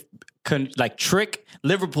they could trick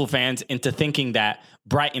Liverpool fans into thinking that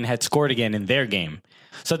Brighton had scored again in their game.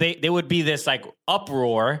 So they would be this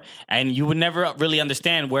uproar, and you would never really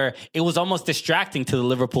understand, where it was almost distracting to the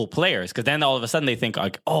Liverpool players, because then all of a sudden they think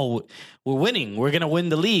oh, we're winning, we're gonna win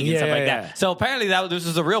the league and stuff like that. So apparently this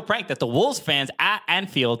was a real prank that the Wolves fans at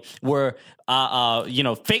Anfield were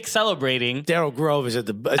fake celebrating. Daryl Grove is at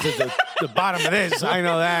the bottom of this. I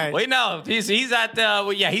know that. Wait, no, he's at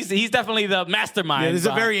he's definitely the mastermind. Yeah, this is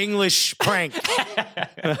a very English prank.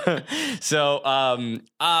 So,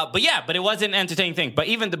 but it was an entertaining thing. But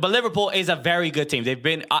Liverpool is a very good team. They've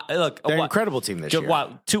been they're an incredible team this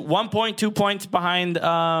year. 2 points behind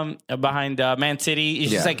Man City.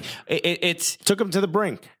 It's just it's took them to the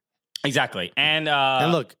brink. Exactly. And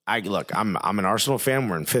look, I'm an Arsenal fan.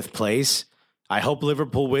 We're in 5th place. I hope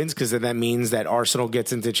Liverpool wins, because then that means that Arsenal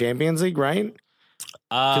gets into Champions League, right?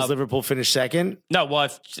 Because Liverpool finished 2nd. No, well,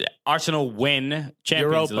 if Arsenal win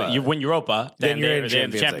Champions League, you win Europa, then you're in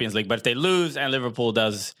Champions League. But if they lose and Liverpool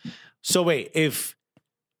does, so wait, if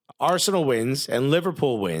Arsenal wins and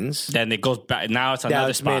Liverpool wins, then it goes back. Now it's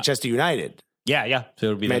another spot. Manchester United. Yeah. So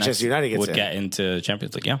it'll be Manchester United would get into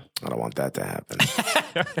Champions League. Yeah, I don't want that to happen.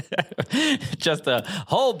 Just a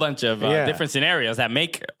whole bunch of different scenarios that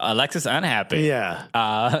make Alexis unhappy. Yeah.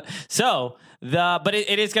 But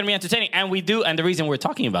it is going to be entertaining, and the reason we're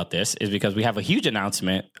talking about this is because we have a huge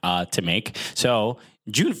announcement to make. So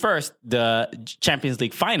June 1st, the Champions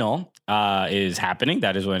League final is happening.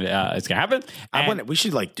 That is when it's going to happen. We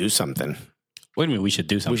should do something. What do you mean we should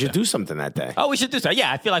do something? We should do something that day. Oh, we should do so.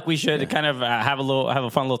 Yeah, I feel like we should kind of have a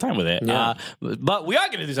fun little time with it. Yeah. But we are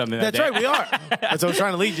going to do something that That's day. right, we are. That's what I'm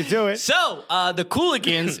trying to lead you to it. So, the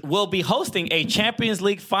Cooligans will be hosting a Champions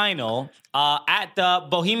League final at the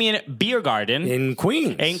Bohemian Beer Garden In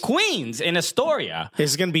Queens. in Astoria.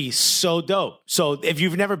 This is going to be so dope. So if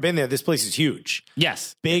you've never been there, this place is huge.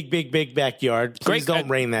 Yes. Big backyard. Please Great- don't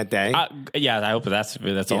rain that day. Yeah, I hope that's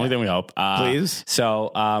the only thing we hope. Please.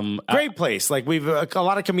 So, Great place. Like we've a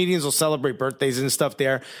lot of comedians will celebrate birthdays and stuff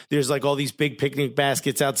there. There's like all these big picnic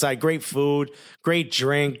baskets outside. Great food, great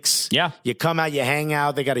drinks. Yeah. You come out, you hang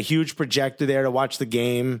out. They got a huge projector there to watch the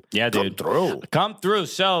game. Yeah, dude. Come through.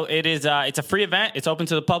 So it is. It's a free event. It's open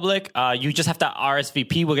to the public. You just have to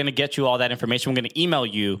RSVP. We're going to get you all that information. We're going to email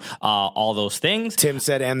you all those things. Tim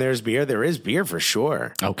said, and there's beer. There is beer for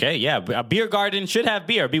sure. Okay, yeah. A beer garden should have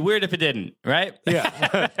beer. It'd be weird if it didn't, right?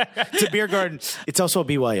 Yeah. It's a beer garden. It's also a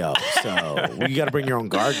BYO. So you got to bring your own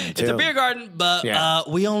garden, too. It's a beer garden, but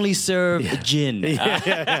we only serve gin.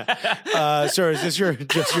 Sir, is this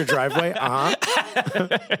just your driveway?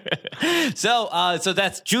 So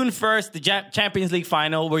that's June 1st, the Champions League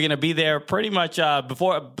final. We're going to be there pretty much a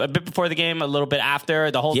bit before the game, a little bit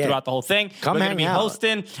after, throughout the whole thing. Come we're going to hang be out.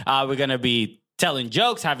 hosting. We're going to be telling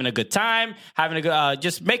jokes, having a good time,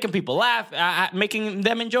 just making people laugh, making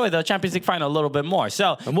them enjoy the Champions League final a little bit more.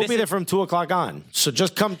 So, And we'll be there from 2 o'clock on. So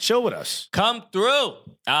just come chill with us. come through.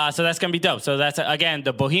 So that's going to be dope. So that's, again,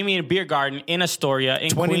 the Bohemian Beer Garden in Astoria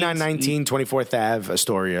in Queens. 2919 24th Ave,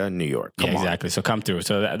 Astoria, New York. Come on. Exactly. So come through.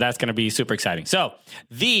 So that's going to be super exciting. So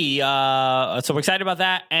so we're excited about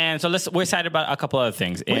that, and so we're excited about a couple other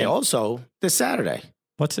things. Wait, And also, this Saturday.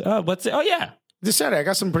 what's it? Oh yeah, This Saturday, I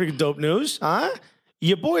got some pretty dope news.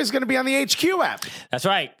 Your boy is going to be on the HQ app. that's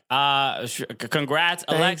right. Congrats,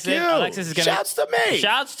 Alexis. you. Alexis is going Shouts to me.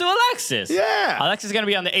 Shouts to Alexis. Yeah. Alexis is going to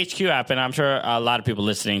be on the HQ app, and I'm sure a lot of people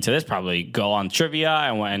listening to this probably go on trivia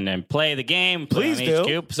and play the game. Play Please on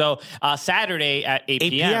do. HQ. So Saturday at 8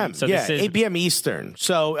 p.m. So yeah, this is 8 p.m. Eastern.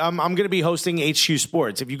 So I'm going to be hosting HQ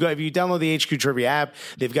Sports. If you download the HQ Trivia app,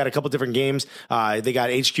 they've got a couple different games. They got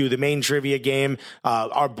HQ, the main trivia game.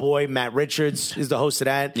 Our boy Matt Richards is the host of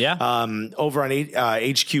that. Yeah. Over on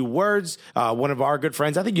HQ Words, one of our good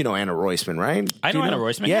friends. I think you know Anna Roisman, right? I know Anna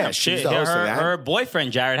Roisman. Yeah, she's the host of that. Her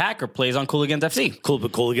boyfriend Jared Hacker plays on Cooligans FC.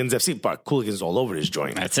 Cooligans FC, but Cooligans all over this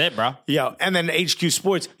joint. That's it, bro. Yeah, and then HQ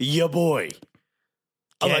Sports, your boy,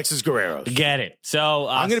 Alexis Guerrero. Get it. So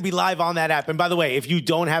I'm going to be live on that app. And by the way, if you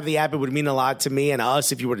don't have the app, it would mean a lot to me and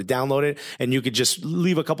us if you were to download it and you could just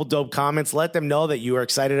leave a couple dope comments. Let them know that you are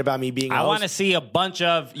excited about me being a I host. want to see a bunch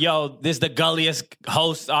of, this is the gulliest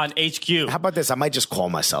host on HQ. How about this? I might just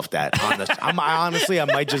call myself that. Honestly, I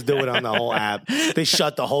might just do it on the whole app. They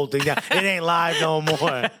shut the whole thing down. It ain't live no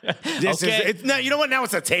more. It's not, you know what? Now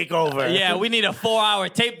it's a takeover. Yeah, we need a 4-hour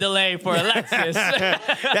tape delay for Alexis.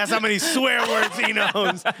 That's how many swear words he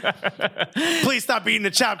knows. Please stop eating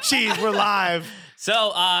the chopped cheese. We're live.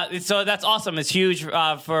 So that's awesome. It's huge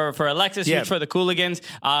for Alexis, huge for the Cooligans.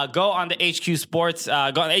 Go on the HQ Sports, go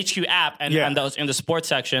on the HQ app and in the sports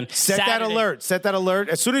section. Set that alert.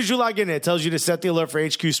 As soon as you log in, it tells you to set the alert for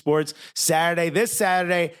HQ Sports. This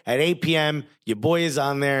Saturday at 8 p.m., your boy is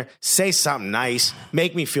on there. Say something nice.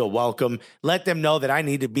 Make me feel welcome. Let them know that I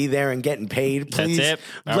need to be there and getting paid, please. That's it.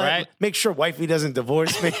 All right. Make sure wifey doesn't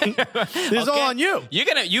divorce me. This is all on you. You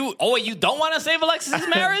don't want to save Alexis's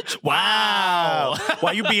marriage? Wow.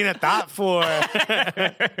 Why you being a thought for?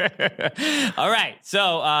 All right.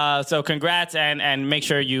 So congrats and make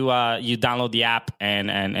sure you download the app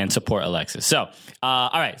and support Alexis. So all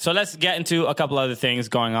right. So let's get into a couple other things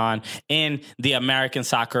going on in the American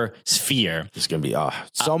soccer sphere. There's gonna be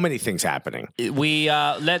so many things happening.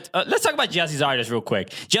 Let's talk about Jesse's artist real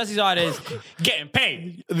quick. Jesse's artist getting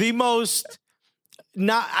paid. The most.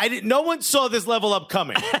 No one saw this level up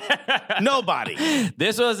coming. Nobody.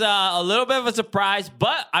 This was a little bit of a surprise,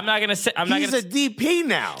 but I'm not gonna say. He's a DP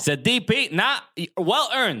now. It's a DP, not well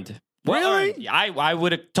earned. Really? I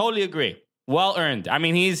would totally agree. Well earned. I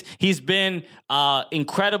mean, he's been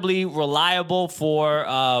incredibly reliable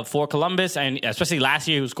for Columbus, and especially last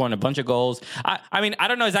year, he was scoring a bunch of goals. I mean, I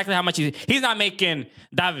don't know exactly how much he's not making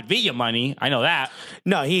David Villa money. I know that.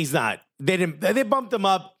 No, he's not. They bumped him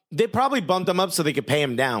up. They probably bumped him up so they could pay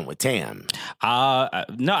him down with TAM.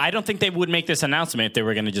 No, I don't think they would make this announcement if they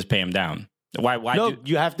were going to just pay him down. Why? No,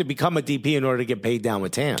 you have to become a DP in order to get paid down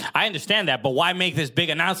with TAM. I understand that, but why make this big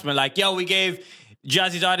announcement like, we gave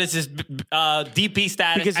Jazzy's artist his DP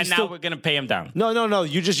status, and now we're going to pay him down? No.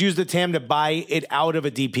 You just use the TAM to buy it out of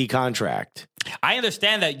a DP contract. I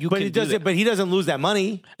understand that But he doesn't lose that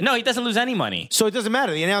money. No, he doesn't lose any money. So it doesn't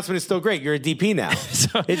matter. The announcement is still great. You're a DP now.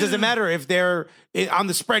 It doesn't matter if they're on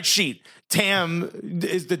the spreadsheet. Tam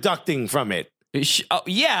is deducting from it.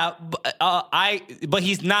 Yeah, but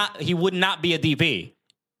he's not. He would not be a DP.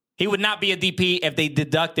 He would not be a DP if they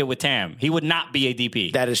deducted with Tam. He would not be a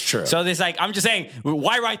DP. That is true. So there's like, I'm just saying,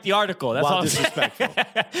 why write the article? That's all disrespectful.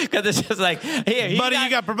 Because it's just like, here, you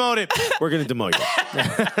got promoted. We're going to demote you.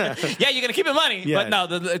 Yeah, you're going to keep your money. Yeah. But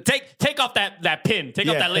no, take off that pin. Take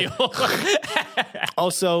off that label.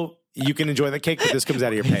 Also, you can enjoy the cake, but this comes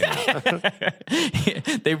out of your pay now.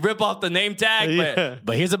 They rip off the name tag,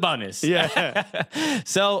 but here's a bonus. Yeah.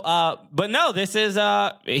 So, but no, this is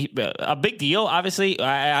a big deal. Obviously,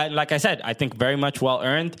 like I said, I think very much well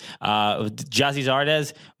earned. Jazzy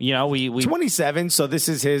Zardes, we 27, so this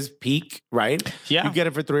is his peak, right? Yeah. You get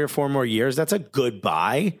it for 3 or 4 more years. That's a good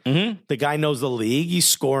buy. Mm-hmm. The guy knows the league. He's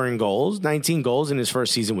scoring goals, 19 goals in his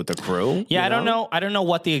first season with the Crew. Yeah, I don't know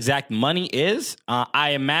what the exact money is.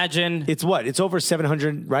 I imagine it's what? It's over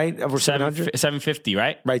 700, right? Over 700? 750,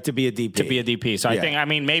 right? Right, to be a DP. So I think,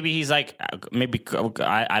 maybe he's like, at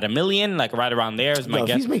 $1 million, like right around there is my guess.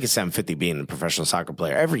 If he's making 750 being a professional soccer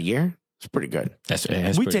player every year, it's pretty good.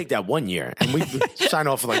 We take that 1 year and we sign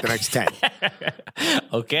off for like the next 10.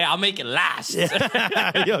 Okay, I'll make it last.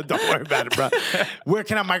 Yo, don't worry about it, bro. Where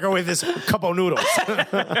can I microwave this cup of noodles?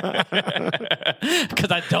 Because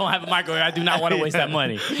I don't have a microwave. I do not want to waste that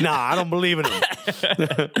money. Nah, I don't believe in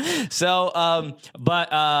it. So, I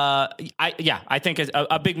think it's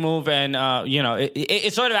a big move, and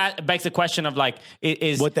it sort of begs the question of like,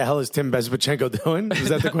 what the hell is Tim Bezbachenko doing? Is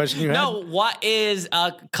that the question you had? No, what is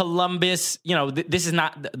Columbus? This is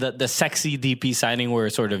not the sexy DP signing we're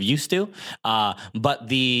sort of used to, but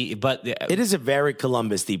it is a very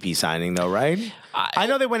Columbus DP signing, though, right? I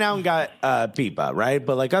know they went out and got Pipa, right?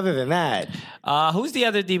 But like other than that, who's the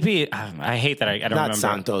other DP? I hate that I don't remember. Not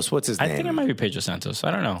Santos. What's his name? I think it might be Pedro Santos.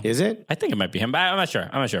 I don't know. Is it? I think it might be him, but I'm not sure.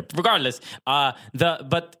 Regardless, I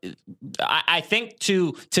think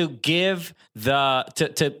to give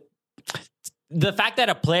the fact that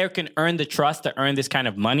a player can earn the trust to earn this kind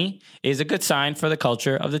of money is a good sign for the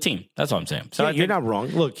culture of the team. That's what I'm saying. So you're not wrong.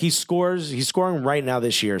 Look, he's scoring right now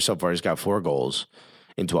this year so far. He's got 4 goals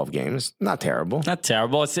in 12 games. Not terrible. Not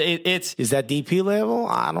terrible. It's is that DP level?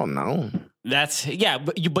 I don't know. But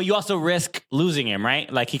you also risk losing him,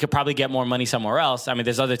 right? Like he could probably get more money somewhere else. I mean,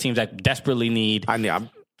 there's other teams that desperately need.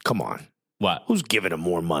 Come on. What? Who's giving him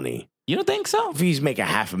more money? You don't think so? If he's making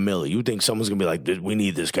 $500,000, you think someone's gonna be like, "We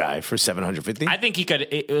need this guy for $750,000"? I think he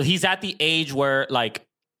could. He's at the age where like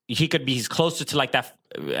he could be. He's closer to like that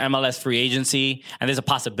MLS free agency, and there's a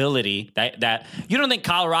possibility that you don't think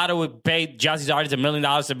Colorado would pay Jazzy Zardes $1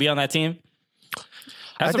 million to be on that team.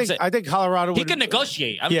 I think Colorado. He could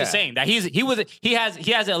negotiate. I'm just saying that he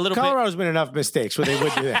has a little. Colorado's been enough mistakes where they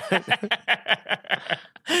would do that.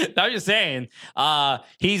 I'm just saying.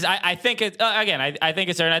 I think it again. I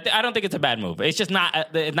think it's certain. I don't think it's a bad move. It's just not. I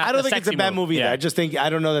don't think it's a bad move either. Yeah. I just think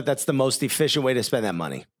I don't know that that's the most efficient way to spend that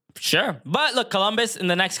money. Sure, but look, Columbus in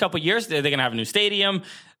the next couple of years they're gonna have a new stadium.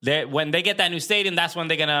 When they get that new stadium, that's when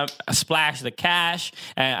they're gonna splash the cash.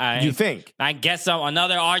 You think? I guess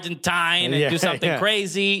another Argentine and do something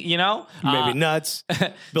crazy, Maybe nuts.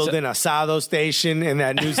 Build an asado station in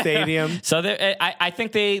that new stadium. So I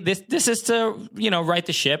think this is to right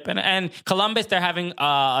the ship. And Columbus, they're having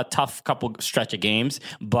a tough couple stretch of games,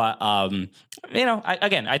 but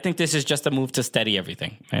I think this is just a move to steady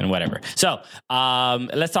everything and whatever. So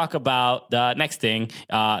let's talk about the next thing.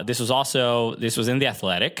 This was in the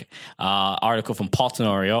Athletic. Article from Paul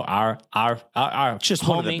Tenorio, our just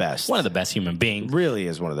homie, one of the best human beings. Really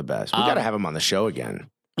is one of the best. We got to have him on the show again.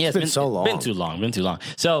 Yeah, it's been so long. Been too long.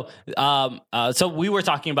 So we were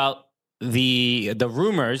talking about the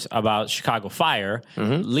rumors about Chicago Fire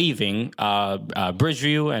leaving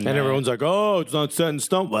Bridgeview, and everyone's like, "Oh, it's not set in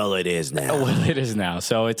stone." Well, it is now. Well, it is now.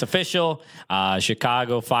 So it's official.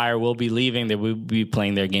 Chicago Fire will be leaving. They will be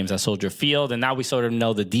playing their games at Soldier Field, and now we sort of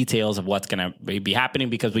know the details of what's going to be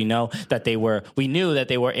happening because we knew that they were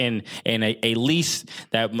in a lease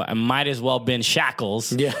that might as well been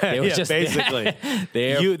shackles. Yeah, basically.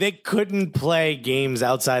 They couldn't play games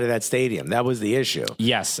outside of that stadium. That was the issue.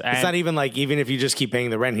 Yes, it's not even even if you just keep paying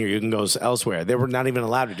the rent here, you can go elsewhere. They were not even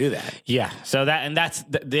allowed to do that. Yeah. So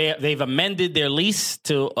they've amended their lease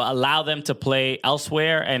to allow them to play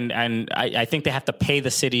elsewhere, and I think they have to pay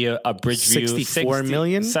the city of Bridgeview $64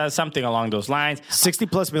 million, something along those lines,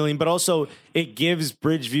 $60+ million. But also, it gives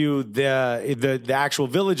Bridgeview, the actual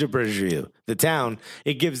village of Bridgeview, the town,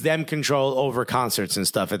 it gives them control over concerts and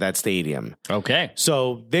stuff at that stadium. Okay.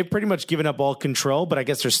 So they've pretty much given up all control, but I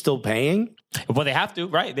guess they're still paying. Well, they have to,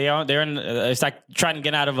 right? They're in. It's like trying to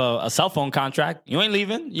get out of a cell phone contract. You ain't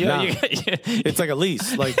leaving. It's like a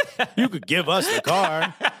lease. Like, you could give us the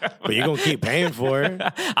car, but you're gonna keep paying for it.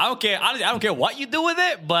 I don't care. Honestly, I don't care what you do with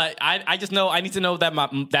it, but I just know I need to know that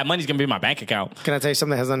that money's gonna be in my bank account. Can I tell you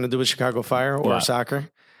something that has nothing to do with Chicago Fire or soccer?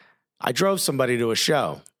 I drove somebody to a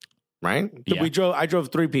show, right? Yeah. I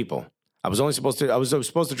drove 3 people. I was supposed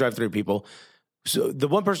to drive 3 people. So the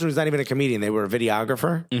one person who's not even a comedian, they were a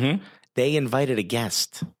videographer. Mm-hmm. They invited a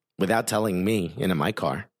guest without telling me into my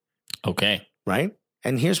car. Okay. Right?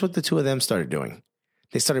 And here's what the 2 of them started doing.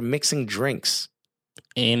 They started mixing drinks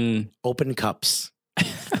In open cups.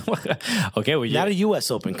 okay, well, Not a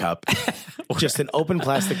U.S. open cup, just an open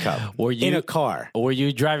plastic cup in a car. Were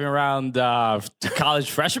you driving around college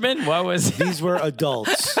freshmen? What was These were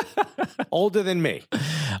adults, older than me.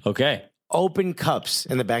 Okay. Open cups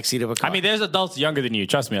in the backseat of a car. I mean, there's adults younger than you.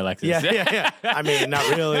 Trust me, Alexis. Yeah. I mean, not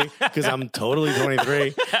really, because I'm totally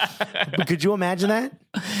 23. But could you imagine that?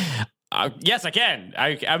 Yes, I can.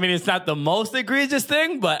 I mean, it's not the most egregious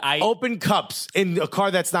thing, but Open cups in a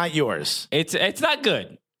car that's not yours. It's not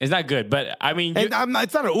good. It's not good. But I mean, And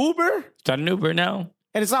it's not an Uber. It's not an Uber now.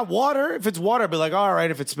 And it's not water. If it's water, I'd be like, all right,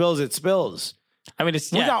 if it spills, it spills. I mean,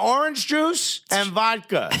 We got orange juice and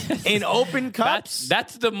vodka in open cups.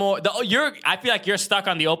 That's the more. I feel like you're stuck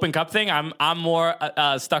on the open cup thing. I'm more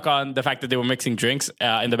stuck on the fact that they were mixing drinks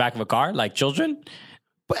in the back of a car like children.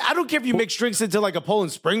 But I don't care if you mix drinks into like a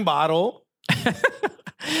Poland Spring bottle.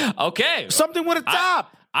 Okay, Something with a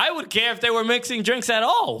top. I would care if they were mixing drinks at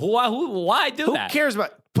all. Why do that? Who cares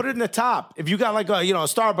about? Put it in the top. If you got like a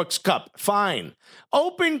Starbucks cup, fine.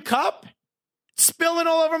 Open cup, spilling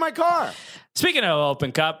all over my car. Speaking of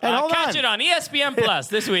open cup, catch it on ESPN Plus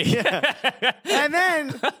this week. And then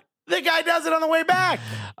the guy does it on the way back.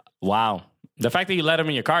 Wow. The fact that you let him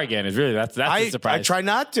in your car again is really, that's a surprise. I try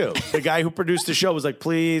not to. The guy who produced the show was like,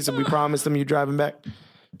 please, and we promised him you drive him back.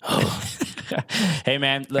 Hey,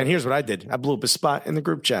 man. Look, and here's what I did. I blew up a spot in the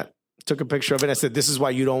group chat. Took a picture of it. I said, this is why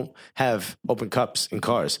you don't have open cups in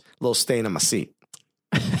cars. A little stain on my seat.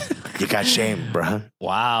 You got shamed, bruh.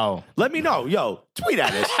 Wow. Let me know. Yo, tweet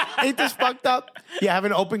at us. Ain't this fucked up? You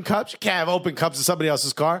having open cups? You can't have open cups in somebody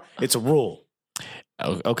else's car. It's a rule.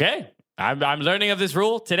 Okay. I'm learning of this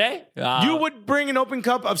rule today. You would bring an open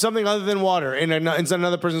cup of something other than water in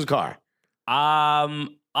another person's car.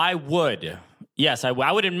 I would. Yes, I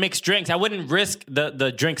wouldn't mix drinks. I wouldn't risk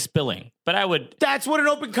the drink spilling, but I would. That's what an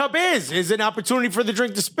open cup is an opportunity for the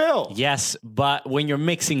drink to spill. Yes, but when you're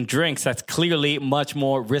mixing drinks, that's clearly much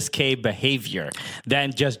more risque behavior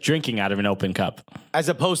than just drinking out of an open cup. As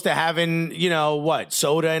opposed to having,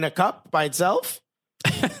 soda in a cup by itself?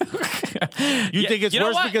 You think it's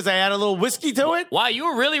worse because I add a little whiskey to it? Wow, you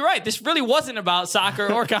were really right. This really wasn't about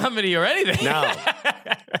soccer or comedy or anything. No.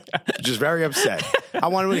 Just very upset. I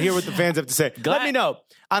want to hear what the fans have to say. Let me know,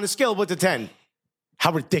 on a scale of 1 to 10,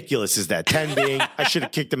 how ridiculous is that? 10 being, I should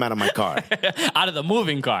have kicked him out of my car. Out of the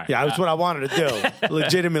moving car. Yeah, that's what I wanted to do.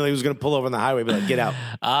 Legitimately, he was going to pull over on the highway and be like, get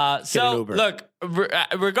out. So, look,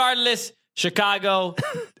 regardless, Chicago,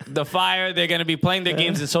 the Fire, they're going to be playing their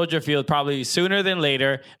games in Soldier Field probably sooner than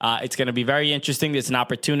later. It's going to be very interesting. It's an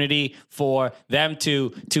opportunity for them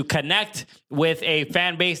to connect with a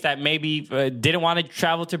fan base that maybe didn't want to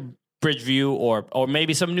travel to Bridgeview or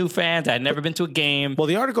maybe some new fans that had never been to a game. Well,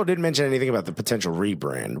 the article didn't mention anything about the potential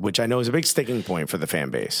rebrand, which I know is a big sticking point for the fan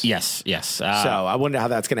base. Yes. So I wonder how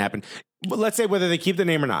that's going to happen. But let's say whether they keep the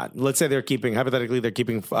name or not. Let's say hypothetically, they're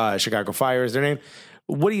keeping Chicago Fire as their name.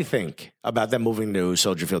 What do you think about them moving to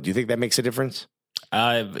Soldier Field? Do you think that makes a difference?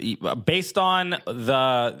 Based on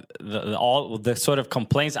all the sort of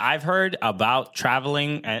complaints I've heard about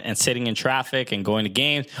traveling and sitting in traffic and going to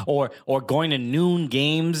games or going to noon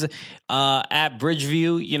games at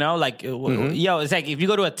Bridgeview, it's like if you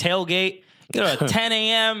go to a tailgate, you go to a 10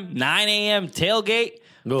 a.m., 9 a.m. tailgate.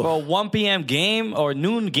 For a 1 p.m. game or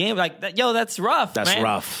noon game, like that, that's rough. That's man.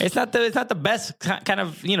 rough. It's not the best kind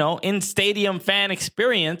of in stadium fan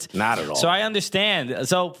experience. Not at all. So I understand.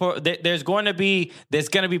 So there's going to be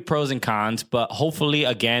pros and cons, but hopefully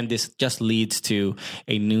again this just leads to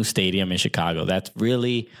a new stadium in Chicago. That's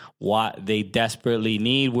really what they desperately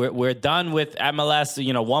need. We're done with MLS,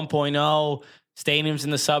 1.0 stadiums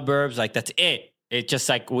in the suburbs. Like that's it. It's just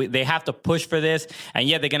like they have to push for this, and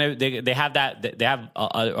yeah, they have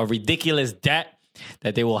a ridiculous debt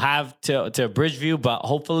that they will have to Bridgeview, but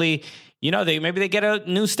hopefully, maybe they get a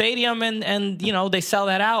new stadium and they sell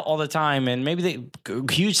that out all the time, and maybe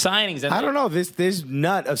huge signings. And I don't know. This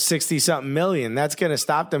nut of 60-something million, that's going to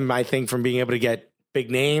stop them, I think, from being able to get big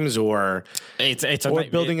names or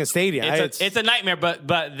building a stadium. It's a nightmare, but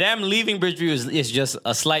them leaving Bridgeview is just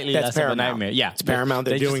a slightly less Paramount. of a nightmare. Yeah, it's Paramount.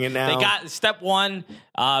 They're doing it now. They got step one.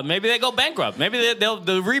 Maybe they go bankrupt. Maybe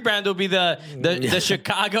the rebrand will be the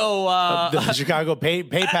Chicago the Chicago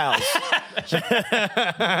PayPals.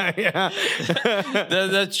 Yeah.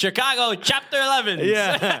 the Chicago Chapter 11.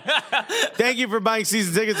 Yeah. Thank you for buying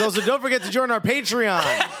season tickets. Also, don't forget to join our Patreon.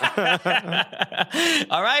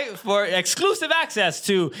 All right, for exclusive access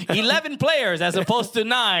to 11 players as opposed to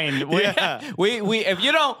 9. We don't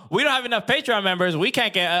have enough Patreon members, we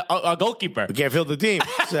can't get a goalkeeper. We can't fill the team.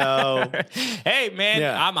 So, hey man,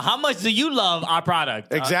 how much do you love our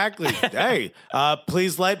product? Exactly. Hey,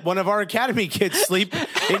 please let one of our academy kids sleep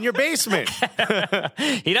in your basement.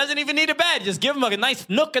 He doesn't even need a bed. Just give him a nice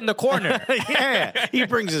nook in the corner. Yeah, he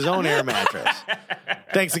brings his own air mattress.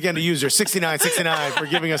 Thanks again to user 6969 for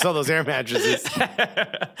giving us all those air mattresses.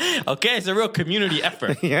 Okay, it's a real community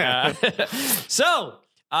effort. Yeah. So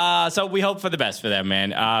we hope for the best for them,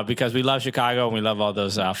 man, because we love Chicago and we love all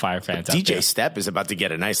those Fire fans. DJ Step is about to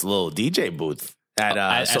get a nice little DJ booth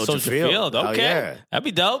at Soldier Field. Okay, oh, yeah. That'd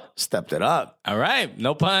be dope. Stepped it up. All right,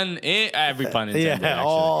 no pun. Every pun intended. Yeah,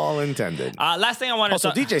 all intended. Last thing I want to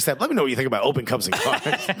also, DJ Step, let me know what you think about open cups and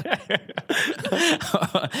cards.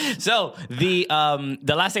 So the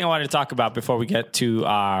last thing I wanted to talk about before we get to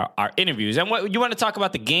our interviews, and what you want to talk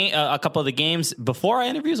about the game, a couple of the games before our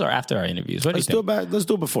interviews or after our interviews. What do you think? Let's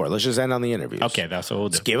do it before. Let's just end on the interviews. Okay, that's what we'll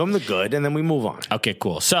do. Let's give them the good, and then we move on. Okay,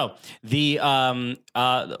 cool. So the other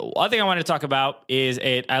thing I wanted to talk about is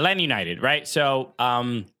Atlanta United, right? So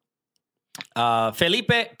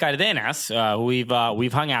Felipe Cardenas, who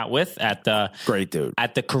we've hung out with at the great dude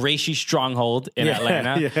at the Qureshi stronghold in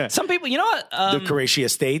Atlanta. Yeah. Some people, you know what, the Qureshi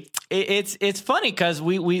estate. It's funny because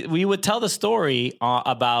we would tell the story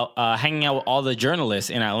about hanging out with all the journalists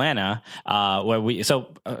in Atlanta, where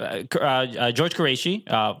George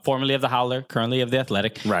Qureshi, formerly of the Howler, currently of the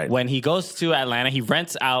Athletic, right? When he goes to Atlanta, he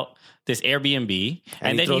rents out this Airbnb,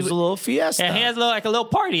 and then he throws a little fiesta. And he has a little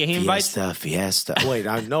party. And he invites fiesta. Wait,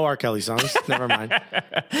 no R. Kelly songs. Never mind.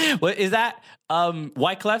 What is that?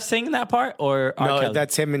 Wyclef singing that part, or R. No? Kelly?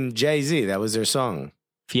 That's him and Jay-Z. That was their song.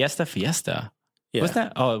 Fiesta. Yeah. What's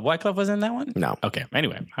that? Oh, Wyclef was in that one? No. Okay.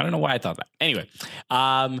 Anyway, I don't know why I thought that. Anyway,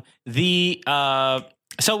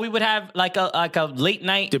 so we would have like a late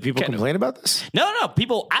night. Did people complain about this? No.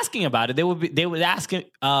 People asking about it. They would ask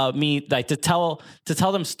me like to tell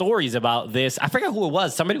them stories about this. I forget who it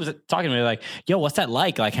was. Somebody was talking to me like, "Yo, what's that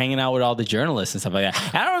like hanging out with all the journalists and stuff like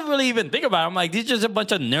that?" I don't really even think about it. I'm like, these are just a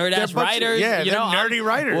bunch of nerd ass writers. They're nerdy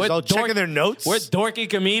writers. All checking their notes. We're dorky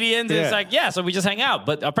comedians. Yeah. It's like, so we just hang out.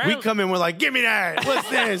 But apparently we come in, we're like, "Give me that. What's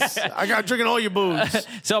this? I got drinking all your booze."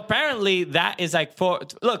 So apparently that is like for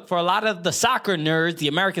a lot of the soccer nerds,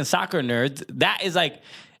 the American soccer nerds, that is like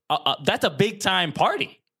that's a big time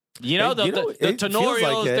party. The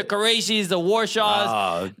Tenorios, like the Quereshis, the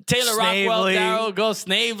Warshaws, Taylor Rockwell, Darryl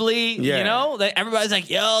Snavely. Yeah. Everybody's like,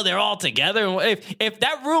 yo, they're all together. And if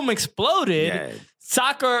that room exploded,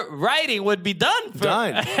 soccer writing would be done.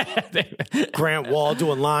 Grant Wall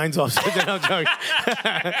doing lines off.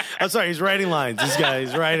 I'm sorry, he's writing lines. This guy,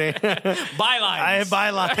 he's writing bylines. I have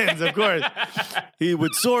bylines, of course. He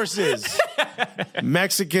with sources,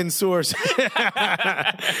 Mexican sources.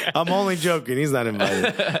 I'm only joking. He's not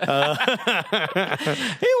invited.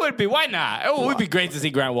 He would be. Why not? It would be great to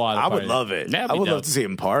see Grant Wall. I would love it. I would love to see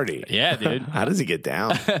him party. Yeah, dude. How does he get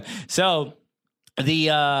down? So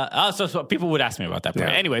people would ask me about that part.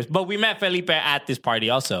 Yeah. Anyways, but we met Felipe at this party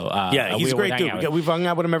also. He's a great dude. We've hung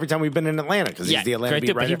out with him every time we've been in Atlanta because he's the Atlanta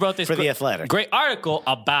beat writer. He wrote this for the Athletic. Great article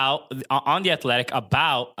on the Athletic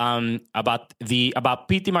about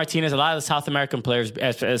Pity Martinez. A lot of the South American players,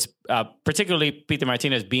 particularly Pity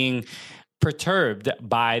Martinez, being perturbed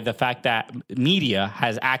by the fact that media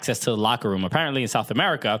has access to the locker room. Apparently in South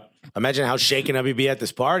America. Imagine how shaken up he'd be at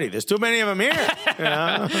this party. There's too many of them here. You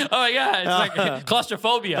know? Oh my God, it's like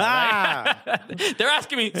claustrophobia. Right? They're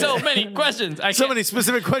asking me so many questions. So many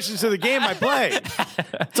specific questions to the game I play.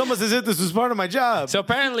 It's almost as if this was part of my job. So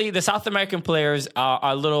apparently the South American players are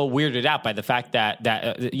a little weirded out by the fact that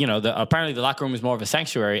apparently the locker room is more of a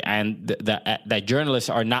sanctuary and that journalists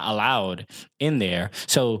are not allowed in there.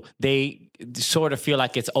 So they sort of feel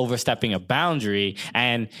like it's overstepping a boundary,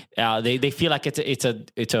 and they feel like it's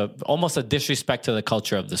a almost a disrespect to the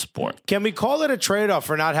culture of the sport. Can we call it a trade-off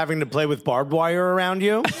for not having to play with barbed wire around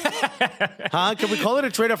you? Huh? Can we call it a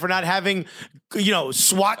trade-off for not having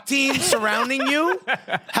SWAT team surrounding you?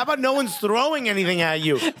 How about no one's throwing anything at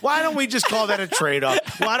you? Why don't we just call that a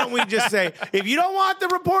trade-off? Why don't we just say, if you don't want the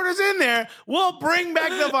reporters in there, we'll bring back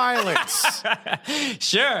the violence?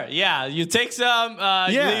 Sure, yeah. You take some,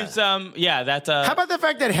 you leave some. Yeah, that's... How about the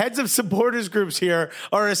fact that heads of supporters groups here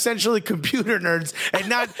are essentially computer nerds and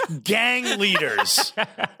not gang leaders?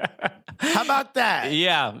 How about that?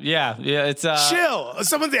 Yeah. It's chill.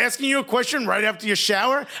 Someone's asking you a question right after you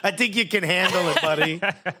shower. I think you can handle it, buddy.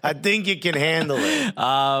 I think you can handle it.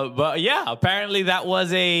 But yeah, apparently that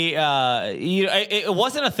was it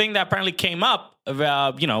wasn't a thing that apparently came up,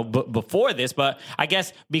 before this. But I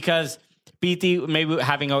guess because PT maybe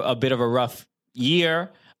having a bit of a rough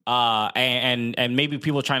year, and maybe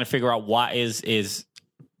people trying to figure out what is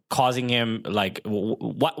causing him, like,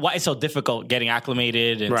 what is so difficult getting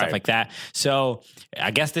acclimated and stuff like that. So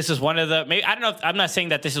I guess this is one of the, maybe, I don't know, I'm not saying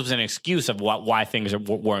that this was an excuse of why things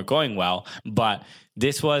weren't going well, but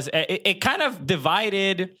this was, it kind of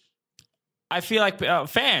divided, I feel like,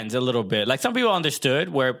 fans a little bit. Like, some people understood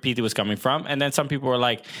where PT was coming from, and then some people were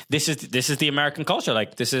like, this is the American culture.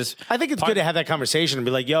 Like, this is... I think it's good to have that conversation and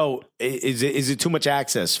be like, yo, is it too much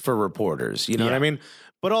access for reporters? You know what I mean?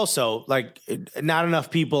 But also, like, not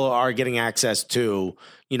enough people are getting access to,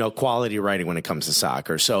 quality writing when it comes to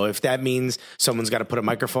soccer. So if that means someone's got to put a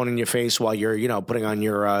microphone in your face while you're, putting on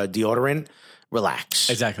your deodorant,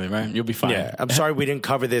 relax. Exactly, right? You'll be fine. Yeah, I'm sorry we didn't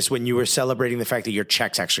cover this when you were celebrating the fact that your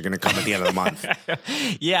check's actually going to come at the end of the month.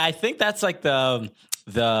 Yeah, I think that's like the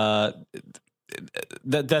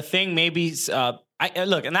thing. Maybe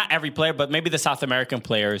look, not every player, but maybe the South American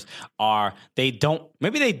players they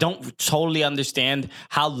don't totally understand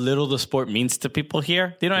how little the sport means to people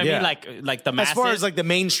here. You know what I mean? Like the masses. As far as like the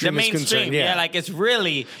mainstream is concerned, yeah, like it's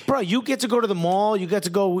really, bro. You get to go to the mall, you get to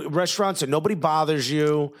go restaurants, and nobody bothers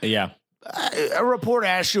you. Yeah. A reporter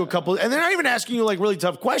asks you a couple, and they're not even asking you like really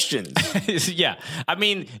tough questions. Yeah, I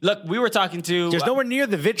mean, look, we were talking to. There's nowhere near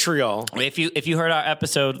the vitriol. If you heard our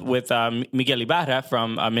episode with Miguel Ibarra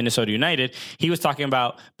from Minnesota United, he was talking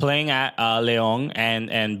about playing at León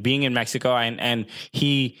and being in Mexico, and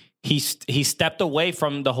he stepped away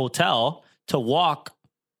from the hotel to walk.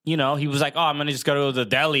 He was like, oh, I'm gonna just go to the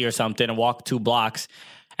deli or something and walk 2 blocks.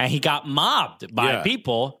 And he got mobbed by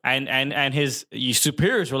people, and his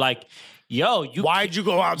superiors were like, yo, why'd you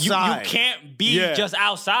go outside? You can't be just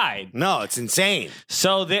outside. No, it's insane.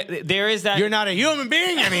 So there is that. You're not a human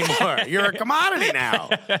being anymore. You're a commodity now.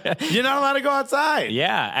 You're not allowed to go outside.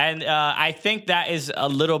 Yeah, and I think that is a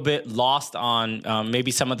little bit lost on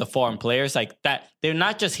maybe some of the foreign players, like that. They're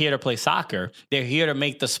not just here to play soccer. They're here to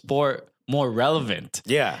make the sport more relevant.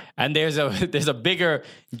 Yeah. And there's a bigger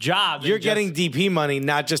job. You're getting DP money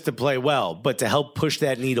not just to play well, but to help push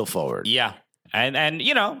that needle forward. Yeah. And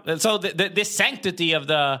so this sanctity of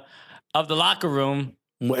the locker room.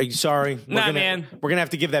 Sorry. Man. We're going to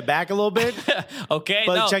have to give that back a little bit. Okay.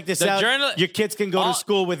 But check this out. Your kids can go to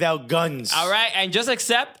school without guns. All right. And just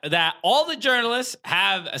accept that all the journalists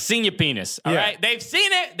have a senior penis. All right. They've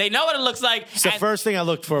seen it. They know what it looks like. It's the first thing I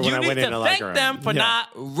looked for when I went in the locker room. You need to thank them for not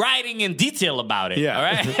writing in detail about it. Yeah. All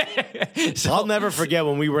right. So, I'll never forget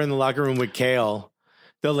when we were in the locker room with Kale.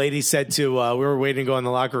 The lady said we were waiting to go in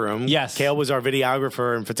the locker room. Yes. Kale was our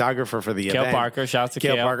videographer and photographer for the event. Kale Parker. Shouts to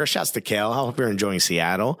Kale. Parker. Shouts to Kale. I hope you're enjoying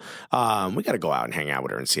Seattle. We got to go out and hang out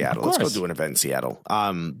with her in Seattle. Let's go do an event in Seattle.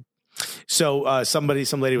 So some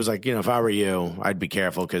lady was like, if I were you, I'd be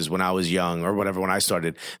careful because when I was young or whatever, when I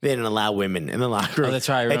started, they didn't allow women in the locker room. Oh, that's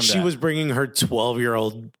right. I remember and she was bringing her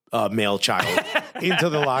 12-year-old male child into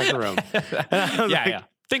the locker room. Yeah.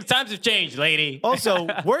 Think times have changed, lady. Also,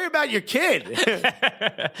 worry about your kid.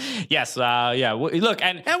 Yes, yeah. Look,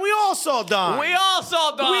 and we all saw Don. We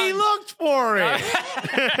looked for it.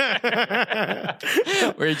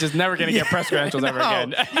 We're just never going to get press credentials ever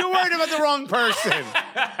again. You're worried about the wrong person.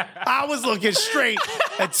 I was looking straight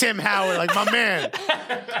at Tim Howard like, my man,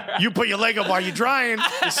 you put your leg up while you're drying.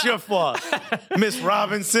 It's your fault. Miss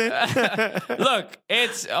Robinson. Look,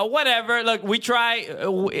 it's whatever. Look, we try.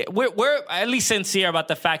 We're at least sincere about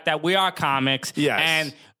the fact that we are comics. Yes.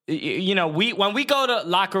 And when we go to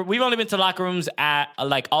locker, we've only been to locker rooms at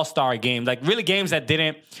like all-star games, like really games that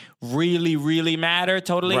didn't really matter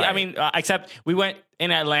totally. Right. I mean, except we went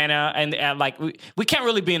in Atlanta and we can't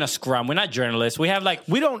really be in a scrum. We're not journalists. We have like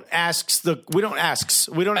we don't ask the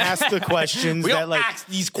questions. We don't ask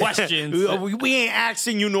these questions. we ain't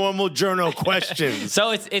asking you normal journal questions.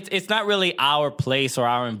 So it's not really our place or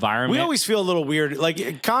our environment. We always feel a little weird.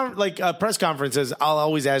 Like press conferences, I'll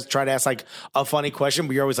always try to ask like a funny question,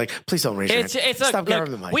 but you're always like, please don't raise your hand. Stop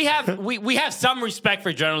getting the mic. We have some respect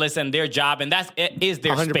for journalists and their job, and that is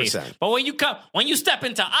their 100%. Space. But when you step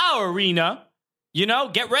into our arena,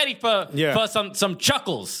 get ready for some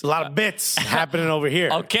chuckles. A lot of bits happening over here.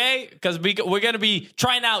 Okay? Because we're going to be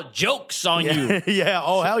trying out jokes on you. Yeah.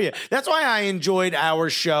 Oh, hell yeah. That's why I enjoyed our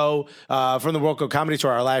show from the World Cup Comedy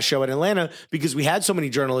Tour, our last show in Atlanta, because we had so many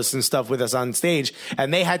journalists and stuff with us on stage,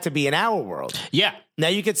 and they had to be in our world. Yeah. Now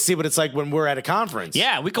you get to see what it's like when we're at a conference.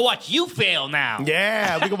 Yeah, we can watch you fail now.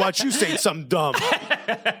 Yeah, we can watch you say something dumb,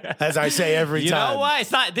 as I say every time. You know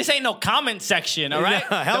what? This ain't no comment section, all right?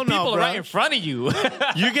 No, hell the people no, are bro. right in front of you.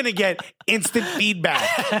 You're going to get instant feedback.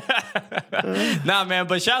 Nah, man,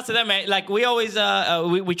 but shout out to them, man. Like, we always,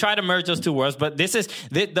 we try to merge those two worlds, but this is,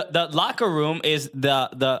 the locker room is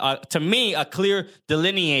to me, a clear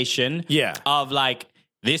delineation of, like,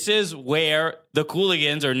 this is where the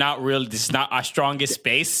Cooligans are not real. This is not our strongest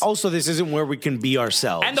space. Also, this isn't where we can be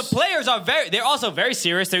ourselves. And the players are they're also very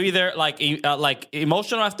serious. They're either like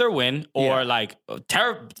emotional after a win or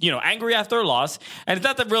angry after a loss. And it's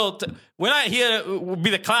not the real, we're not here to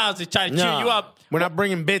be the clowns to try to cheer you up. We're not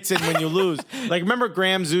bringing bits in when you lose. Like, remember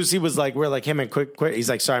Graham Zusi was like, we're like, hey, man, quick. He's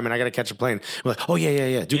like, sorry, man, I got to catch a plane. We're like, oh,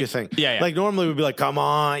 yeah, do your thing. Yeah. Like, normally we'd be like, come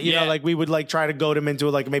on. You know, like, we would, like, try to goad him into,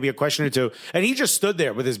 like, maybe a question or two. And he just stood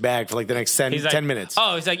there with his bag for, like, the next 10 minutes.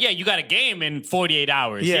 Oh, he's like, yeah, you got a game in 48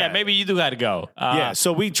 hours. Yeah, maybe you do got to go.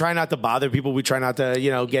 So we try not to bother people. We try not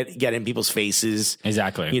to, get in people's faces.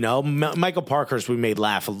 Exactly. Michael Parkhurst, we made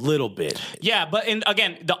laugh a little bit. Yeah, but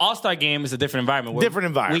again, the All-Star game is a different environment.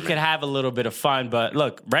 We could have a little bit of fun, but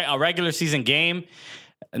look, a regular season game,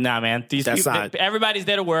 nah, man. Everybody's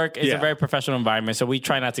there to work. It's a very professional environment, so we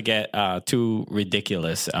try not to get too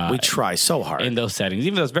ridiculous. We try so hard in those settings,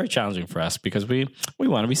 even though it's very challenging for us because we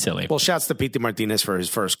want to be silly. Well, shouts to Pete Martinez for his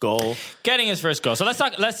first goal. Getting his first goal. So let's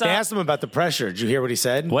talk. They asked him about the pressure. Did you hear what he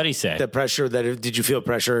said? What he said? The pressure did you feel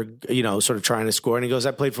pressure, sort of trying to score? And he goes,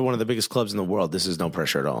 I played for one of the biggest clubs in the world. This is no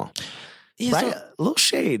pressure at all. Yeah, right? A little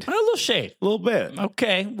shade. A little shade. A little bit.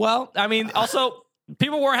 Okay. Well, I mean, also,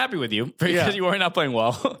 people weren't happy with you because you were not playing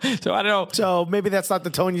well. So I don't know. So maybe that's not the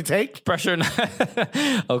tone you take? Pressure.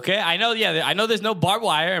 Okay. I know. Yeah. I know there's no barbed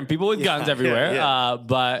wire and people with guns everywhere.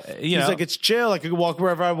 But, he's like, it's chill. I could walk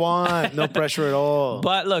wherever I want. No pressure at all.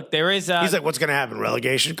 But look, there is. He's like, what's going to happen?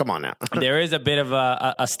 Relegation? Come on now. There is a bit of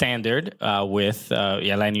a standard with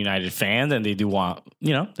Atlanta United fans, and they do want,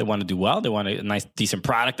 they want to do well. They want a nice, decent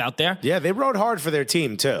product out there. Yeah. They rode hard for their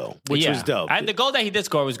team too, which was dope. And the goal that he did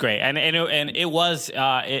score was great. And it was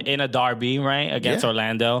in a derby, right, against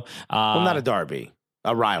Orlando. Well, not a derby,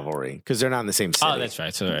 a rivalry, because they're not in the same city. Oh, that's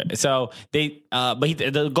right. So they, but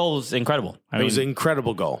the goal was incredible. It was an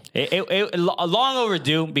incredible goal. It long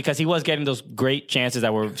overdue because he was getting those great chances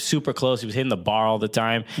that were super close. He was hitting the bar all the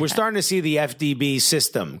time. We're starting to see the FDB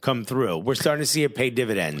system come through. We're starting to see it pay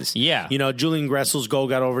dividends. Yeah. Julian Gressel's goal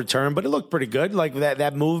got overturned, but it looked pretty good. Like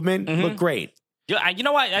that movement looked great. You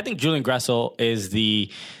know what? I think Julian Gressel is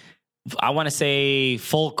I want to say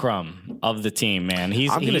fulcrum of the team, man.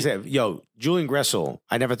 I'm going to say, Julian Gressel,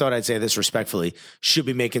 I never thought I'd say this respectfully, should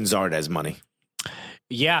be making Zardes money.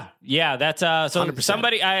 Yeah, that's so 100%.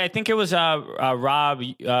 Somebody. I think it was Rob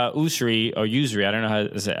Usri or Usri. I don't know how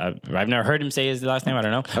to say. I've never heard him say his last name. I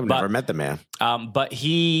don't know. I've never met the man. But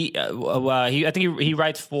he I think he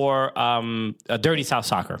writes for Dirty South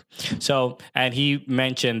Soccer. So, and he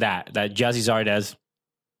mentioned that Jazzy Zardes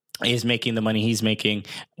is making the money he's making.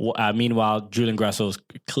 Meanwhile, Julian Gressel is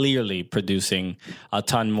clearly producing a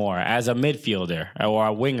ton more as a midfielder or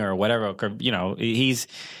a winger or whatever.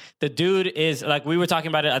 The dude is, like we were talking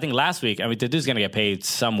about it, I think last week. I mean, the dude's going to get paid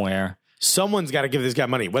somewhere. Someone's got to give this guy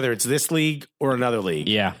money, whether it's this league or another league.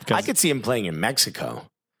 Yeah. I could see him playing in Mexico.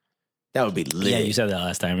 That would be lit. Yeah, you said that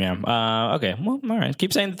last time, yeah. Okay, well, all right.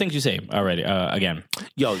 Keep saying the things you say already, again.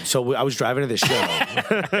 So I was driving to this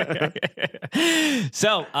show.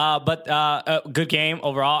 Good game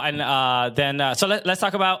overall. And then let's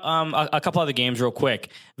talk about a couple other games real quick.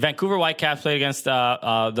 Vancouver Whitecaps played against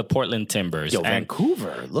the Portland Timbers.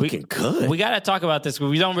 Vancouver looking good. We got to talk about this.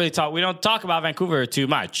 We don't talk about Vancouver too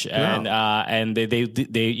much. No. And they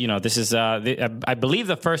this is I believe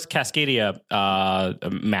the first Cascadia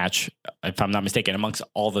match, if I'm not mistaken, amongst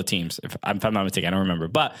all the teams. If I'm not mistaken, I don't remember.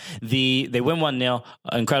 But they win 1-0.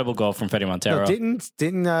 Incredible goal from Fede Montero. No,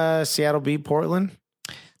 didn't Seattle beat Portland?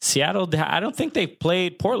 Seattle, I don't think they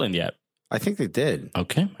played Portland yet. I think they did.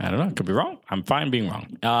 Okay, I don't know. Could be wrong. I'm fine being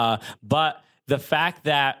wrong. But the fact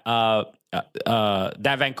that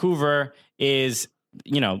that Vancouver is,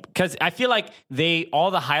 because I feel like all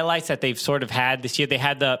the highlights that they've sort of had this year, they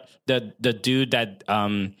had the dude that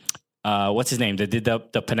what's his name? That did the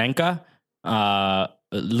Panenka.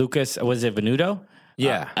 Lucas, was it Venuto?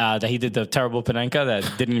 Yeah. That he did the terrible Panenka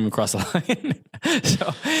that didn't even cross the line.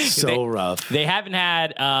 So rough. They haven't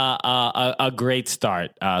had a great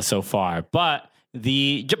start so far, but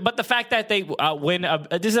the fact that they win,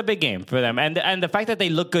 this is a big game for them, and the fact that they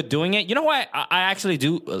look good doing it. You know what? I actually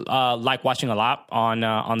do like watching a lot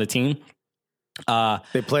on the team.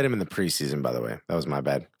 They played him in the preseason, by the way. That was my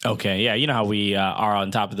bad. Okay, yeah, you know how we are on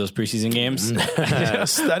top of those preseason games.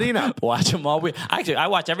 Studying up. Watch them all. I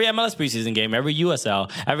watch every MLS preseason game, every USL,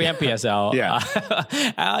 every NPSL.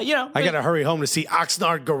 Yeah. You know, I got to hurry home to see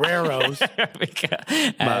Oxnard Guerrero's,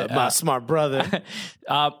 my smart brother.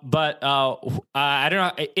 But I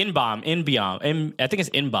don't know, Inbom. I think it's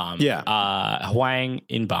Inbom. Yeah. Hwang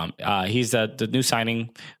Inbom. He's the new signing,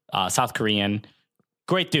 South Korean.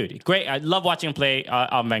 Great dude. Great. I love watching him play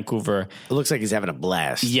on Vancouver. It looks like he's having a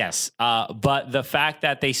blast. Yes. But the fact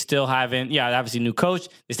that they still haven't, obviously new coach,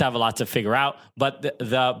 they still have a lot to figure out. But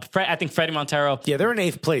I think Freddie Montero. Yeah, they're in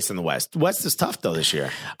 8th place in the West. West is tough, though, this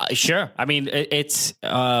year. Sure. I mean, it's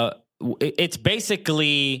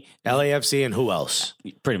basically LAFC and who else?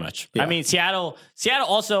 Pretty much. Yeah. I mean, Seattle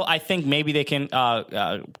also, I think maybe they can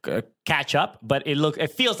catch up, but it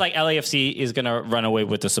feels like LAFC is going to run away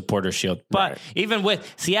with the supporter shield. But even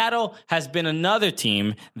with Seattle has been another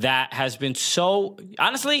team that has been so,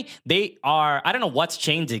 honestly, they are, I don't know what's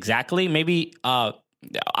changed exactly. Maybe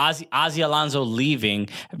Ozzy Alonso leaving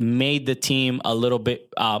made the team a little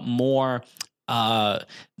bit more, I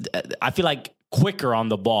feel like, quicker on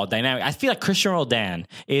the ball, dynamic. I feel like Christian Roldan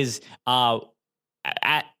is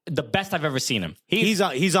at the best I've ever seen him. He's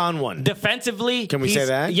on one. Defensively. Can we say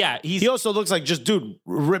that? Yeah. He also looks like just, dude,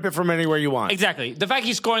 rip it from anywhere you want. Exactly. The fact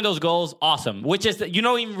he's scoring those goals, awesome. Which is, you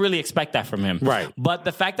don't even really expect that from him. Right. But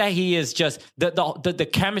the fact that he is just, the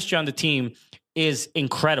chemistry on the team is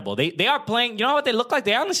incredible. They are playing, you know what they look like?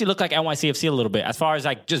 They honestly look like NYCFC a little bit as far as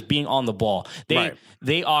like just being on the ball.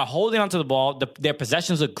 They are holding onto the ball. Their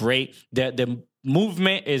possessions look great. Their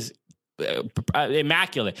movement is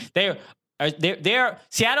immaculate.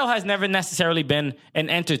 Seattle has never necessarily been an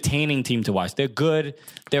entertaining team to watch. They're good.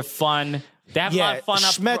 They're fun. They have a lot of fun.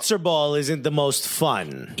 Schmetzer ball isn't the most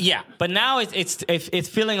fun. Yeah, but now it's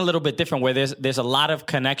feeling a little bit different where there's a lot of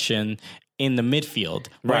connection in the midfield,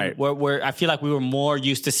 right? Where I feel like we were more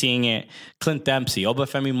used to seeing it. Clint Dempsey,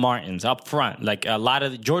 Obafemi Martins up front, like a lot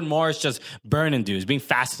of Jordan Morris just burning dudes, being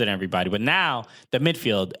faster than everybody. But now the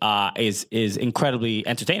midfield is incredibly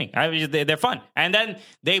entertaining. They're fun, and then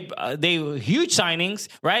they huge signings,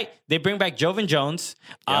 right? They bring back Jovan Jones,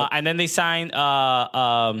 and then they sign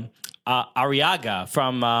Arriaga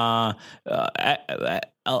from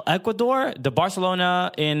Ecuador, the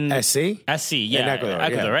Barcelona in SC, yeah, in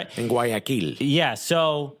Ecuador, right? In Guayaquil. Yeah,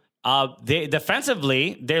 so they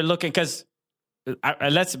defensively they're looking, because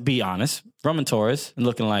let's be honest, Roman Torres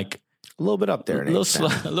looking like a little bit up there, a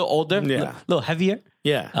little older, a little heavier.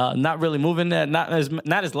 Yeah, not really moving, not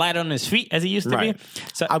as light on his feet as he used to be.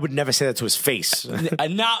 So I would never say that to his face.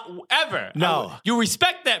 Not ever. No, you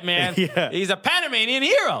respect that man. Yeah. He's a Panamanian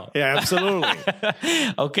hero. Yeah, absolutely.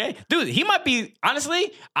 Okay, dude, he might be.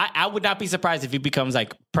 Honestly, I would not be surprised if he becomes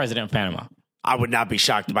like president of Panama. I would not be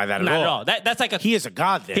shocked by that at all. Not at all. That's like he is a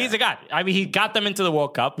god there. He's a god. I mean, he got them into the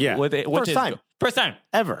World Cup. Yeah, first time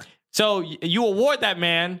ever. So you award that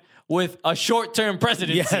man with a short-term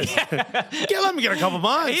presidency. Yes. Let me get a couple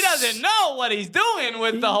months. He doesn't know what he's doing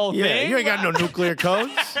with the whole thing. You ain't got no nuclear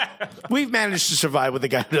codes. We've managed to survive with a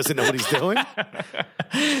guy who doesn't know what he's doing.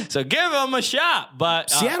 So give him a shot. But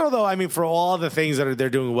Seattle, though, I mean, for all the things that they're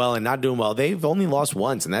doing well and not doing well, they've only lost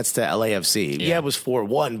once, and that's to LAFC. Yeah, it was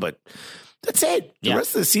 4-1, but that's it. The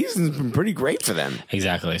rest of the season's been pretty great for them.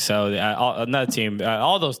 Exactly. So another team,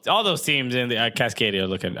 all those teams in the Cascadia are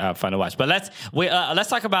looking fun to watch. But let's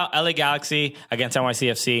talk about LA Galaxy against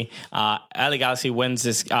NYCFC. LA Galaxy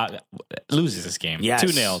loses this game,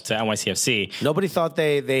 2-0 to NYCFC. Nobody thought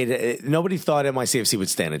nobody thought NYCFC would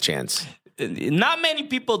stand a chance. Not many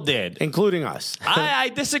people did, including us. I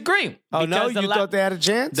disagree. Oh no, you thought they had a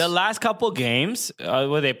chance? The last couple games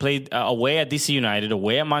where they played away at DC United,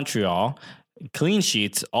 away at Montreal, clean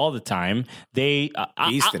sheets all the time. They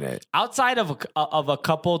beasting it. Outside of a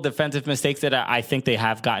couple defensive mistakes that I think they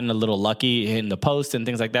have gotten a little lucky in the post and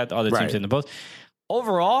things like that. The other teams in the post.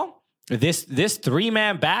 Overall, this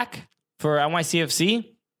 3-man back for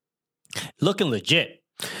NYCFC looking legit.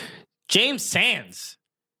 James Sands.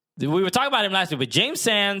 We were talking about him last week, but James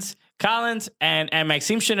Sands, Collins, and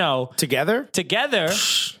Maxime Chanot together,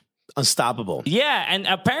 unstoppable. Yeah, and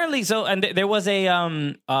apparently, there was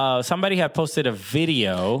a somebody had posted a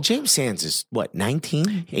video. James Sands is what,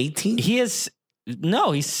 19, 18? He is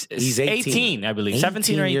he's 18, I believe,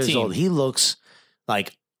 17 or 18 years old. He looks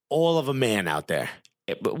like all of a man out there.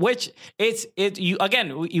 which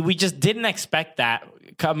we just didn't expect that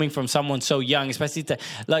coming from someone so young, especially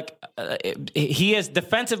he is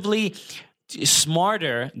defensively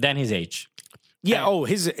smarter than his age. Yeah. Oh,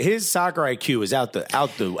 his soccer IQ is out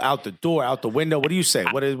the door, out the window. What do you say?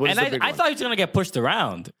 What is the big one? I thought he was going to get pushed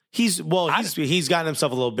around. He's gotten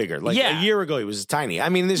himself a little bigger. Like a year ago, he was tiny. I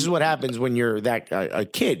mean, this is what happens when you're a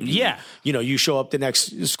kid. You show up the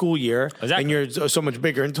next school year and you're so much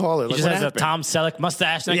bigger and taller. He just has a Tom Selleck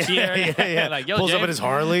mustache next year. Yeah. Like, yo, pulls James. up in his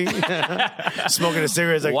Harley, smoking a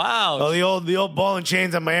cigarette. He's like, wow. Oh, the old ball and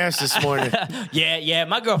chains on my ass this morning. yeah.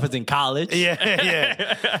 My girlfriend's in college.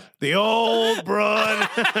 Yeah. The old broad.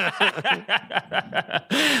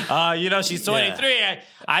 She's 23. Yeah.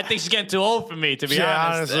 I think she's getting too old for me, to be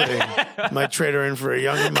honest. Honestly. Might trade her in for a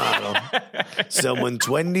younger model. Someone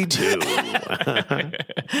 22. I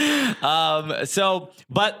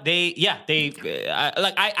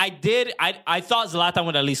thought Zlatan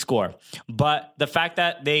would at least score, but the fact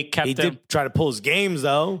that they kept He did try to pull his games,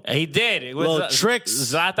 though. He did. It was little tricks.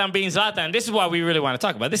 Zlatan being Zlatan. This is what we really want to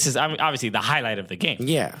talk about. This is obviously the highlight of the game.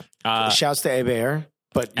 Yeah. Shouts to Eber.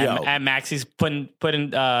 But and Maxi's putting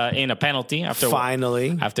in a penalty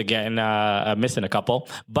after getting missing a couple.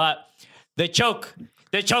 But the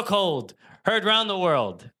chokehold heard around the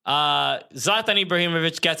world. Zlatan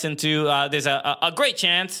Ibrahimovic gets into there's a great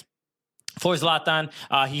chance for Zlatan.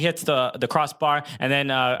 He hits the crossbar, and then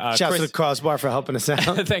shouts to the crossbar for helping us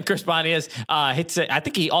out. Then Chris Pontius hits it. I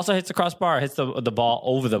think he also hits the crossbar, hits the ball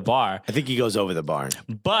over the bar. I think he goes over the bar.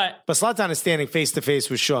 But Zlatan is standing face to face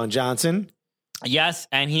with Sean Johnson. Yes,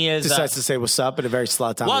 and he is decides to say what's up in a very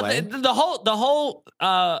Zlatan way. The whole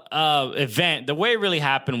event, the way it really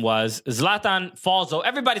happened was Zlatan falls over.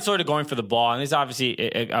 Everybody's sort of going for the ball, and there's obviously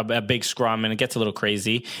a big scrum, and it gets a little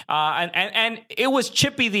crazy. And it was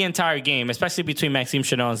chippy the entire game, especially between Maxime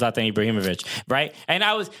Chanot and Zlatan Ibrahimovic, right? And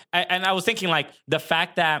I was thinking like the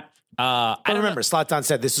fact that. Remember, Zlatan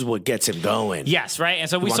said this is what gets him going. Yes, right. And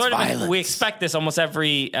so we expect this almost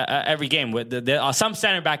every game. Some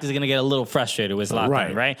center back is going to get a little frustrated with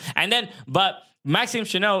Zlatan, right? And then, but Maxime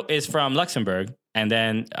Chanot is from Luxembourg, and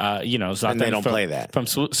then Zlatan. And they don't play that from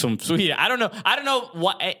Sweden. I don't know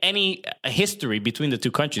what any history between the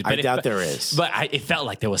two countries. But I doubt there is. But it felt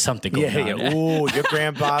like there was something going on. Yeah. Ooh, your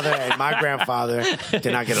grandfather and my grandfather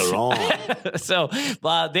did not get along. So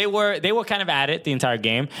they were kind of at it the entire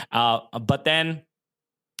game. But then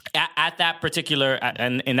at that particular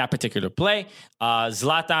in that particular play,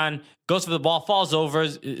 Zlatan goes for the ball, falls over.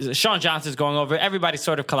 Sean Johnson's going over. Everybody's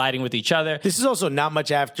sort of colliding with each other. This is also not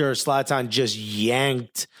much after Zlatan just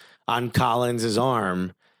yanked on Collins'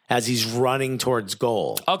 arm as he's running towards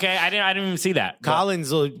goal. Okay, I didn't even see that.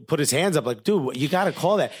 Collins put his hands up like, dude, you got to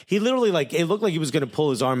call that. He literally, it looked like he was going to pull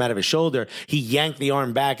his arm out of his shoulder. He yanked the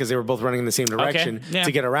arm back as they were both running in the same direction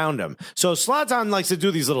to get around him. So Zlatan likes to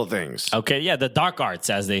do these little things. Okay, yeah, the dark arts,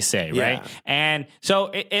 as they say, right? And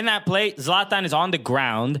so in that play, Zlatan is on the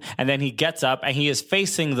ground, and then he gets up, and he is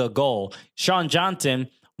facing the goal. Sean Johnson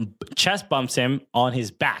chest bumps him on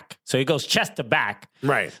his back. So he goes chest to back.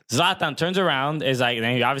 Right. Zlatan turns around, is like, and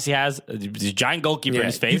he obviously has a giant goalkeeper in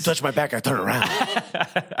his face. You touch my back, I turn around.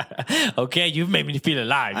 Okay, you've made me feel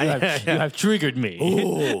alive. You have triggered me.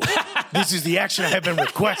 Ooh, this is the action I have been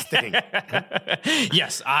requesting.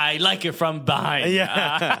 Yes, I like it from behind.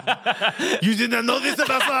 You did not know this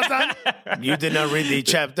about Zlatan? You did not read the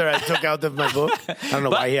chapter I took out of my book? I don't know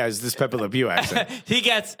why he has this Pepe Le Pew accent. He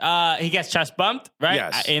gets chest bumped, right?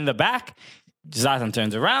 Yes. In the back. Zlatan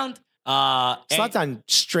turns around. Zlatan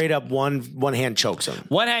straight up one hand chokes him.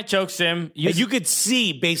 One hand chokes him. You could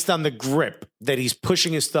see based on the grip that he's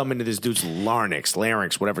pushing his thumb into this dude's larynx,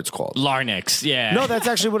 whatever it's called. Larynx, yeah. No, that's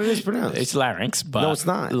actually what it is pronounced. It's larynx, but no, it's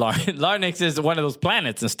not. Larynx is one of those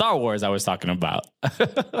planets in Star Wars I was talking about.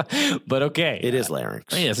 But okay, it is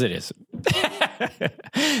larynx. Yes, it is.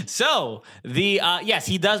 So yes,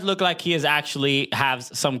 he does look like he actually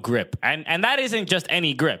has some grip, and that isn't just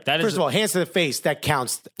any grip. That is, first of all, hands to the face, that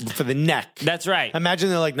counts for the neck. That's right. Imagine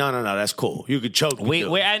they're like, no, that's cool. You could choke me.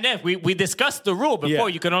 We discussed the rule before.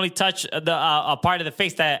 You can only touch a part of the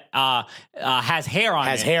face that has hair on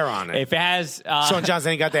it. Has hair on it. If it has Sean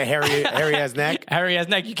Johnson ain't got that hairy ass neck. Hairy ass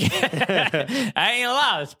neck, you can't. I ain't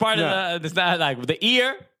allowed. It's part of the. It's not like the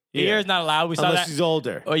ear. Ears not allowed. We saw Unless that. he's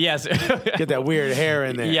older. Oh yes. Get that weird hair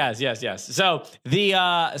in there. Yes. So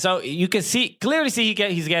so you can clearly see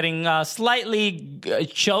he's getting slightly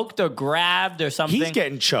choked or grabbed or something. He's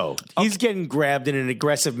getting choked. Okay. He's getting grabbed in an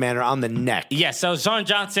aggressive manner on the neck. Yes. So Sean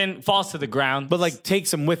Johnson falls to the ground, but like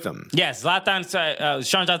takes him with him. Yes.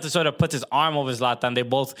 Sean Johnson sort of puts his arm over Zlatan. They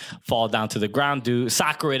both fall down to the ground, do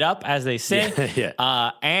soccer it up as they say.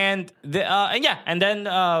 Yeah. And then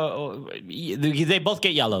they both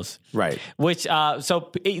get yellows. Right. Which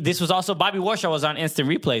so this was also Bobby Warshaw was on Instant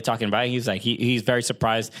Replay talking about it. He's like he's very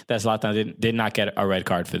surprised that Zlatan did not get a red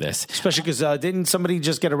card for this. Especially because didn't somebody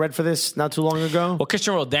just get a red for this not too long ago? Well,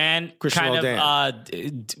 Christian Roldan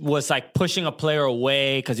was like pushing a player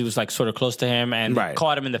away because he was like sort of close to him and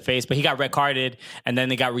caught him in the face, but he got red carded and then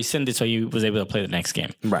they got rescinded, so he was able to play the next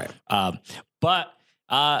game. Right.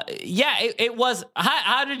 It was.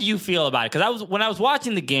 How did you feel about it? Because when I was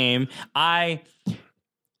watching the game, I'm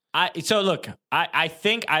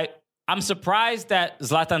surprised that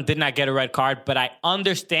Zlatan did not get a red card, but I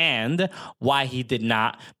understand why he did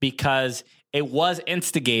not, because it was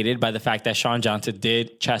instigated by the fact that Sean Johnson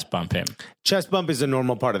did chest bump him. Chest bump is a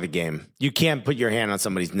normal part of the game. You can't put your hand on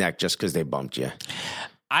somebody's neck just because they bumped you.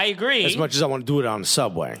 I agree. As much as I want to do it on the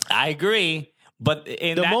subway. I agree. But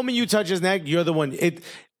the moment you touch his neck, you're the one.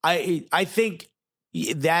 I think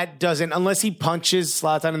that doesn't, unless he punches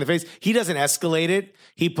Zlatan in the face, he doesn't escalate it.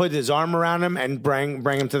 He put his arm around him and bring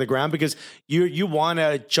him to the ground because you want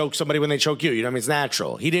to choke somebody when they choke you. You know what I mean? It's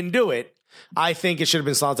natural. He didn't do it. I think it should have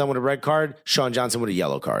been Zlatan with a red card, Sean Johnson with a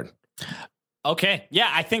yellow card. Okay. Yeah,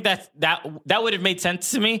 I think that would have made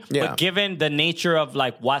sense to me. Yeah. But given the nature of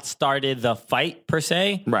like what started the fight per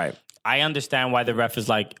se, right? I understand why the ref is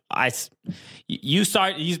like,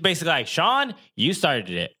 he's basically like, Sean, you started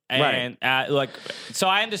it. And so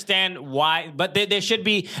I understand why, but there should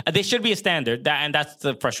be a standard, and that's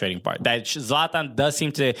the frustrating part. That Zlatan does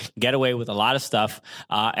seem to get away with a lot of stuff,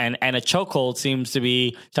 and a chokehold seems to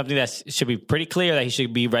be something that should be pretty clear that he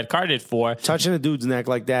should be red carded for. Touching a dude's neck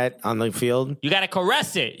like that on the field, you got to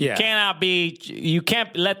caress it. Yeah. You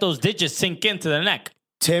can't let those digits sink into the neck.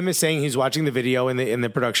 Tim is saying he's watching the video in the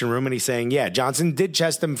production room, and he's saying, yeah, Johnson did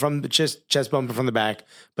chest bump him from the back,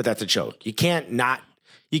 but that's a choke. You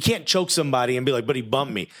can't choke somebody and be like, but he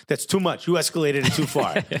bumped me. That's too much. You escalated it too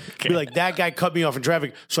far. Okay. Be like, that guy cut me off in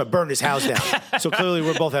traffic, so I burned his house down. So clearly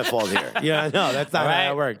we're both at fault here. Yeah, no, that's not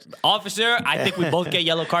how it works. Officer, I think we both get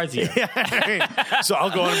yellow cards here. So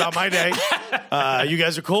I'll go on about my day. You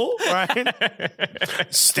guys are cool, right?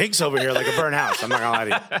 Stinks over here like a burnt house. I'm not going to lie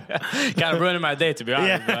to you. Kind of ruining my day, to be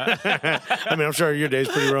honest. Yeah. I mean, I'm sure your day's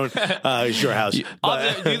pretty ruined. It's your house.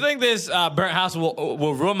 Officer, do you think this burnt house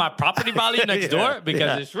will ruin my property value next door?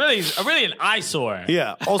 Because it's really an eyesore.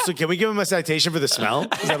 Yeah. Also, can we give him a citation for the smell?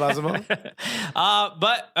 Is that possible?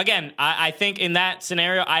 But again, I think in that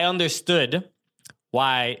scenario, I understood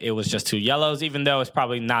why it was just 2 yellows, even though it's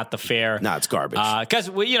probably not the fair. No, it's garbage. Because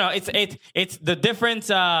it's the difference.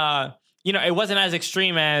 It wasn't as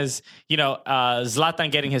extreme as,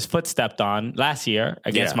 Zlatan getting his foot stepped on last year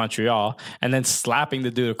against Montreal and then slapping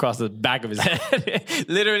the dude across the back of his head.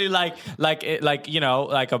 Literally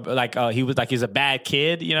he's a bad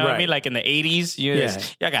kid, you know what I mean? Like in the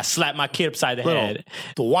 80s, I got slapped my kid upside the head.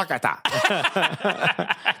 Tuacata.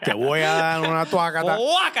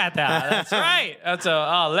 Tuacata. That's right. That's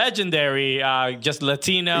a legendary, just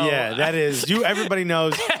Latino. Yeah, that is. Everybody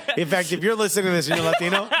knows. In fact, if you're listening to this and you're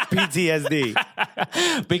Latino, PTSD.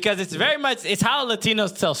 Because it's how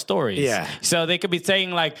Latinos tell stories. Yeah. So they could be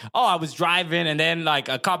saying like, oh, I was driving and then like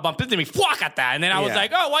a car bumped into me, fuck at that. And then I was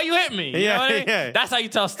like, oh, why you hit me? You know what I mean? Yeah. That's how you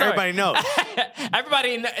tell stories. Everybody knows.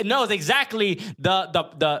 Everybody knows exactly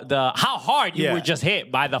the how hard you were just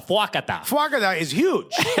hit by the fuacata. Fuacata is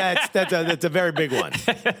huge. That's a very big one.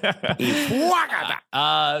 But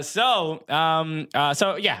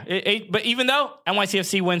even though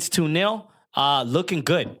NYCFC wins 2-0, looking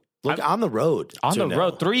good. On the road. On the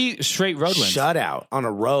road. 3 straight road wins. Shutout on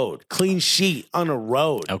a road. Clean sheet on a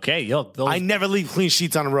road. Okay. I never leave clean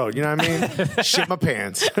sheets on a road. You know what I mean? Shit my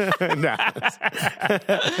pants.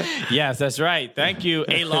 Yes, that's right. Thank you,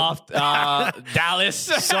 A-Loft, Dallas.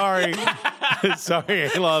 Sorry,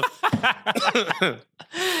 A-Loft.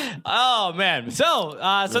 Oh, man. So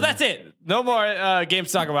that's it. No more games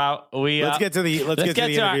to talk about. Let's get to the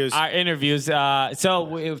interviews. Our interviews.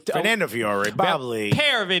 Fernando Fiore, Bob Lee.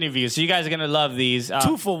 Pair of interviews. So you guys are going to love these.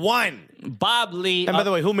 2 for 1. Bob Lee. And by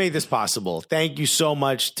the way, who made this possible? Thank you so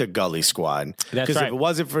much to Gully Squad. That's Because right. if it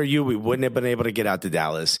wasn't for you, we wouldn't have been able to get out to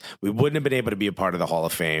Dallas. We wouldn't have been able to be a part of the Hall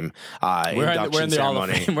of Fame induction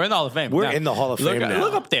ceremony. We're in the Hall of Fame. We're in the Hall of Fame now.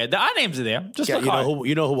 Look up there. Our names are there. Just look hard.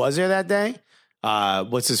 You know who was there that day?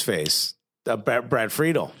 what's his face? Brad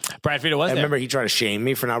Friedel. Brad Fiore was I there. remember he tried to shame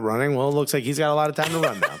me for not running. Well, it looks like he's got a lot of time to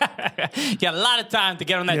run now. You got a lot of time to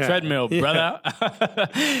get on that treadmill, brother.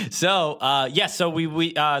 So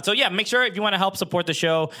make sure if you want to help support the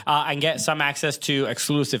show and get some access to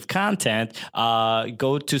exclusive content,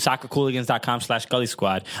 go to soccercooligans.com/Gully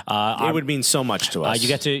Squad. It would mean so much to us.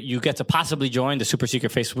 You get to possibly join the super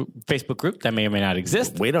secret Facebook group that may or may not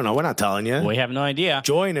exist. We don't know. We're not telling you. We have no idea.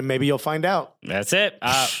 Join and maybe you'll find out. That's it.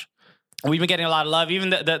 We've been getting a lot of love.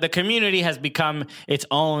 Even the community has become its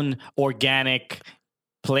own organic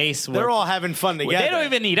place. They're all having fun together. They don't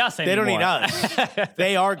even need us anymore. They don't need us.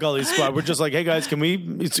 They are Gully Squad. We're just like, hey guys, can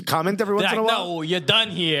we comment every once in a while? No, you're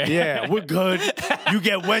done here. Yeah, we're good. You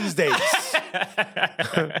get Wednesdays.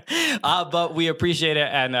 But we appreciate it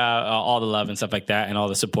and all the love and stuff like that and all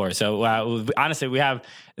the support. So honestly,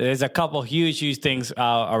 there's a couple huge things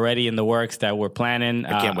already in the works that we're planning.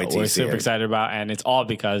 I can't wait to see We're super excited about, and it's all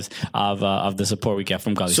because of the support we get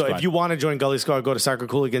from Gully Squad. So if you want to join Gully Squad, go to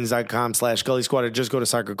soccercooligans.com/Gully Squad, or just go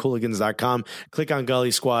to soccercooligans.com, click on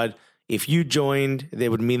Gully Squad. If you joined, they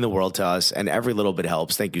would mean the world to us, and every little bit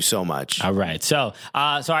helps. Thank you so much. All right. So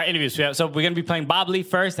our interviews. So we're going to be playing Bob Lee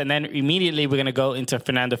first, and then immediately we're going to go into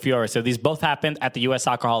Fernando Fiore. So these both happened at the U.S.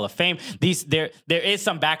 Soccer Hall of Fame. There is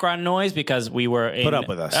some background noise because we were put up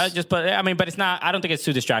with us. But it's not. I don't think it's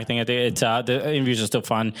too distracting. It's the interviews are still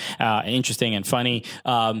fun, interesting, and funny.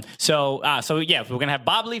 So we're going to have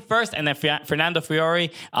Bob Lee first, and then Fernando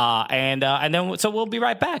Fiore, and then we'll be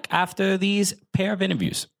right back after these pair of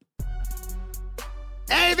interviews.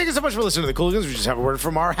 Hey, thank you so much for listening to the Cooligans. We just have a word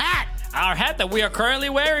from our hat. Our hat that we are currently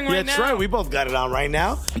wearing right now. That's right. We both got it on right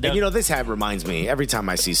now. And this hat reminds me every time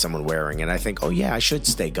I see someone wearing it, I think, oh yeah, I should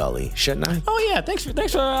stay Gully, shouldn't I? Oh yeah, thanks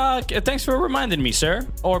for reminding me, sir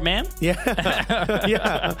or ma'am. Yeah,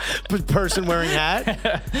 yeah. Person wearing hat.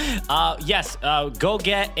 Yes. Go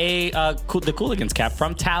get the Cooligans cap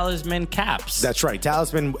from Talisman Caps. That's right.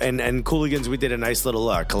 Talisman and Cooligans. We did a nice little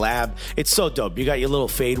collab. It's so dope. You got your little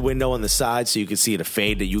fade window on the side, so you can see the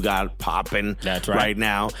fade that you got popping. That's right. Right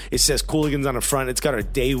now, it says Cooligans on the front. It's got our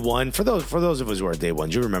day one. For those of us who are day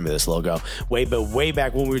ones, you remember this logo way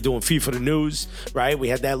back when we were doing FIFA the News, right? We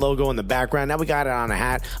had that logo in the background. Now we got it on a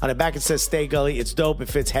hat. On the back it says Stay Gully. It's dope. It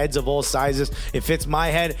fits heads of all sizes. It fits my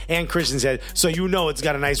head and Christian's head, so it's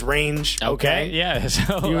got a nice range. Okay. Yeah.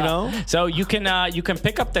 So so you can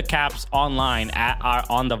pick up the caps online at our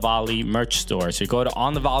On the Volley merch store. So you go to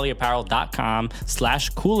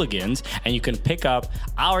onthevolleyapparel.com/Cooligans and you can pick up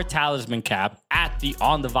our Talisman cap at the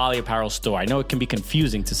On the Volley Apparel store. I know it can be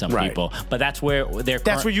confusing to some people, but that's where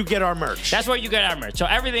that's where you get our merch. That's where you get our merch. So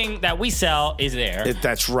everything that we sell is there.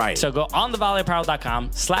 That's right. So go on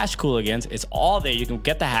thevolleyapparel.com/Cooligans. It's all there. You can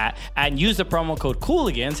get the hat and use the promo code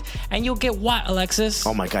Cooligans, and you'll get what, Alexis?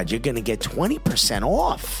 Oh my God, you're gonna get 20%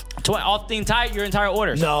 off. Off your entire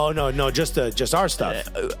order. No, just our stuff.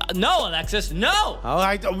 No, Alexis, no.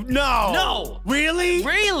 No. Really?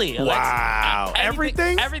 Really, Alexis. Wow.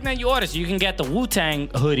 Everything that you order. So you can get the Wu-Tang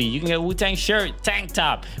hoodie, you can get a Wu-Tang shirt, tank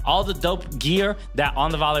top, all the dope gear that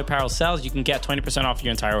On the Volley Apparel sells. You can get 20% off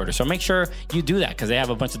your entire order. So make sure you do that because they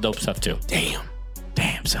have a bunch of dope stuff too. Damn,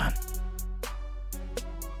 son.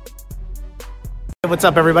 What's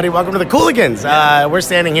up, everybody? Welcome to the Cooligans. We're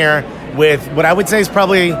standing here with what I would say is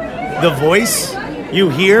probably the voice you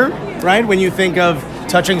hear, right, when you think of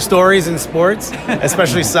touching stories in sports,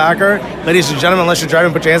 especially soccer. Ladies and gentlemen, unless you're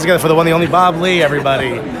driving, put your hands together for the one, the only Bob Lee,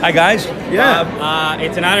 everybody. Hi, guys. Yeah. Bob,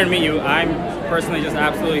 it's an honor to meet you. I'm personally just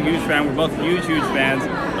absolutely a huge fan. We're both huge fans.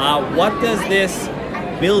 What does this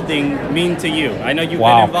building mean to you? I know you've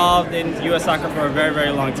been involved in U.S. soccer for a very,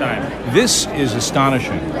 very long time. This is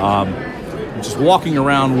astonishing. Just walking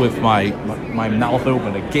around with my mouth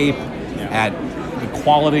open, agape at the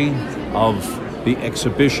quality of the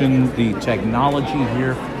exhibition, the technology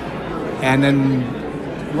here, and then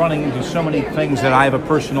running into so many things that I have a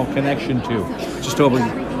personal connection to. Just over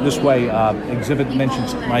this way, exhibit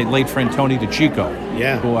mentions my late friend Tony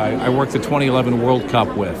DeChico, who I worked the 2011 World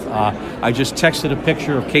Cup with. I just texted a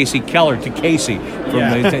picture of Casey Keller to Casey from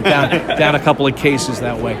down a couple of cases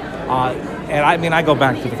that way. And I go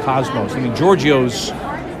back to the Cosmos. Giorgio's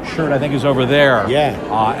shirt, I think, is over there. Yeah.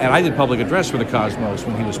 And I did public address for the Cosmos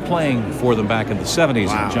when he was playing for them back in the 70s in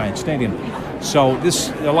the Giant Stadium. So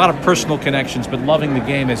a lot of personal connections, but loving the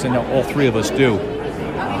game as I know all three of us do.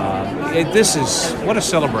 This is, what a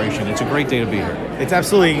celebration. It's a great day to be here. It's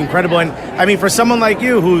absolutely incredible. And, for someone like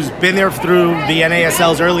you who's been there through the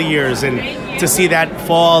NASL's early years and to see that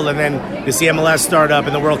fall and then to see MLS start up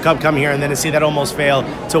and the World Cup come here and then to see that almost fail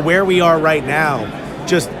to where we are right now,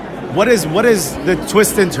 just what is the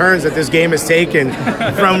twists and turns that this game has taken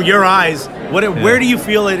from your eyes? Where do you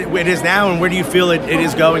feel it is now, and where do you feel it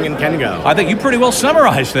is going and can go? I think you pretty well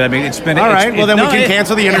summarized it. I mean, it's been all right. Well, then we can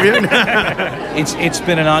cancel the interview. It's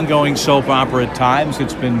been an ongoing soap opera at times.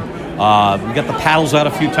 It's been we got the paddles out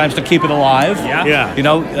a few times to keep it alive. Yeah. You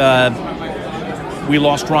know, we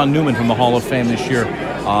lost Ron Newman from the Hall of Fame this year.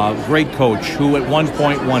 Great coach who at one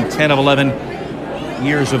point won 10 of 11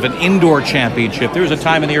 years of an indoor championship. There was a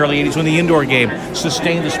time in the early 80s when the indoor game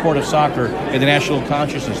sustained the sport of soccer in the national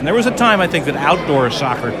consciousness. And there was a time, I think, that outdoor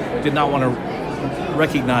soccer did not want to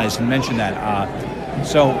recognize and mention that.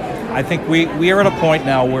 So I think we are at a point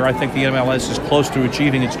now where I think the MLS is close to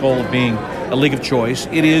achieving its goal of being a league of choice.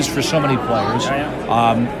 It is for so many players.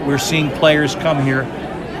 We're seeing players come here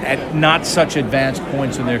at not such advanced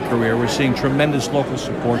points in their career. We're seeing tremendous local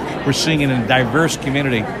support. We're seeing it in a diverse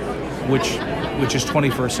community, which is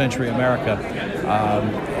 21st century America.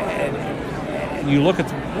 And you look at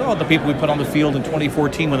the people we put on the field in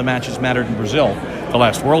 2014 when the matches mattered in Brazil. The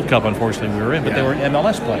last World Cup, unfortunately, we were in, but they were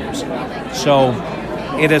MLS players. So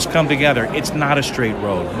it has come together. It's not a straight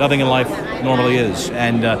road. Nothing in life normally is.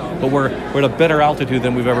 And but we're at a better altitude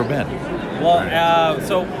than we've ever been. Well,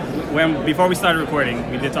 so before we started recording,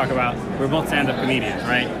 we did talk about we're both stand-up comedians,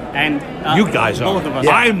 right? And you guys are. Both of us.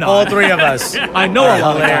 Yeah, I'm not. All three of us. I know a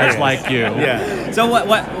lot of guys like you. Yeah. So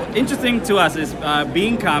what interesting to us is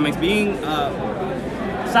being comics,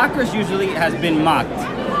 soccer usually has been mocked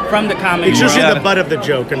from the comedy It's usually world. the butt of the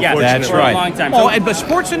joke, unfortunately. That's For right. a long time. Oh, but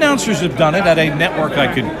sports announcers have done it at a network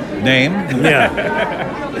I could name.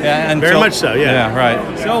 Yeah. Very much so, yeah. Yeah,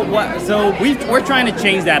 right. So we're trying to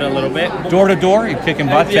change that a little bit. Door to door, you're kicking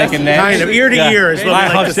butt, Yes, taking names. Kind of. Ear to ear is what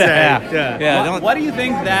I like to say. Yeah. What do you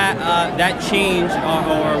think that change,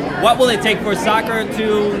 or what will it take for soccer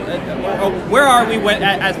to, or where are we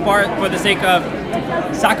as far for the sake of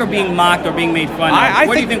soccer being mocked or being made fun of?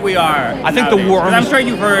 Where do you think we are? I think the worm. I'm sure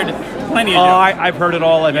you've heard plenty of jokes. I've heard it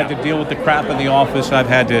all. I've had to deal with the crap in the office. I've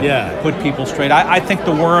had to put people straight. I think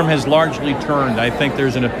the worm has largely turned. I think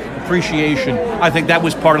there's an appreciation. I think that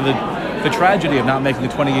was part of the tragedy of not making the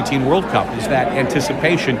 2018 World Cup, is that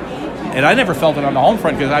anticipation. And I never felt it on the home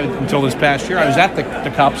front because until this past year, I was at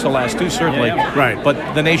the Cups, the last two certainly. Right.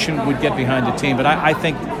 But the nation would get behind the team. But I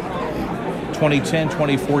think 2010,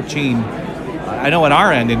 2014, I know at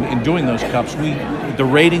our end in doing those Cups, the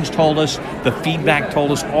ratings told us, the feedback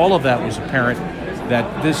told us, all of that was apparent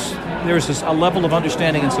that there's a level of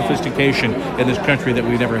understanding and sophistication in this country that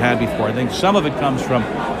we've never had before. I think some of it comes from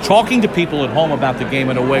talking to people at home about the game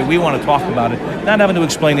in a way we want to talk about it, not having to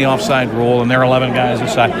explain the offside rule and there are 11 guys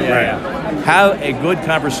aside. Have a good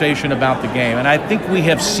conversation about the game, and I think we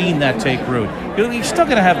have seen that take root. You're still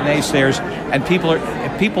going to have naysayers, and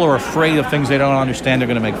if people are afraid of things they don't understand, they're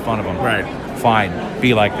going to make fun of them. Right. Fine,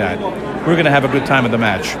 be like that. We're going to have a good time at the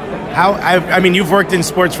match. I mean, you've worked in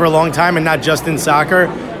sports for a long time, and not just in soccer.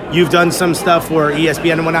 You've done some stuff for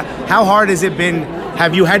ESPN and whatnot. How hard has it been?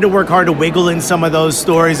 Have you had to work hard to wiggle in some of those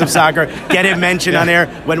stories of soccer, get it mentioned on air?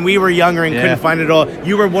 When we were younger and couldn't find it all,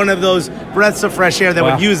 you were one of those breaths of fresh air that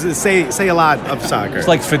would say a lot of soccer. It's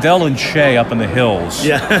like Fidel and Che up in the hills.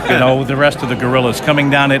 Yeah. The rest of the gorillas coming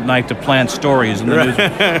down at night to plant stories in the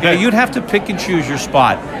news. You'd have to pick and choose your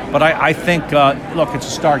spot. But I think, look, it's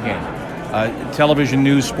a star game. Television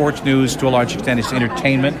news, sports news, to a large extent, is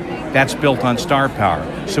entertainment. That's built on star power.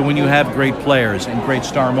 So when you have great players and great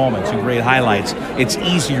star moments and great highlights, it's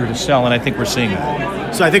easier to sell, and I think we're seeing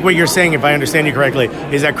that. So I think what you're saying, if I understand you correctly,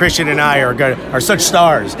 is that Christian and I are such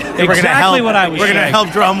stars. That Exactly what I was We're going to saying.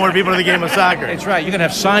 help draw more people to the game of soccer. That's right. You're going to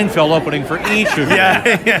have Seinfeld opening for each of you. Yeah.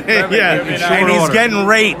 And he's order. getting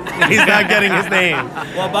rate. He's not getting his name.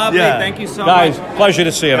 Well, Bob, thank you so Guys, much. pleasure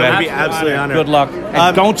to see you, man. I'd be absolutely honored. Good luck.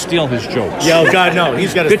 And don't steal his jokes. Yo, God, no.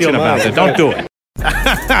 He's got to steal Bitching mine. about it. Don't do it.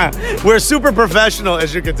 We're super professional,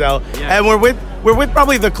 as you can tell, and we're with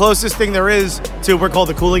probably the closest thing there is to. We're called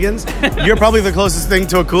the Cooligans. You're probably the closest thing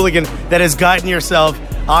to a Cooligan that has gotten yourself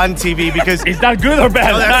on TV because Is that good or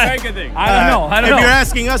bad? No, that's a very good thing. I don't know. If you're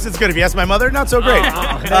asking us, it's good. If you ask my mother, not so great.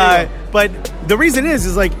 But the reason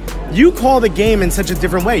is like you call the game in such a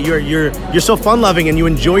different way. You're so fun loving and you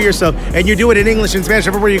enjoy yourself, and you do it in English and Spanish.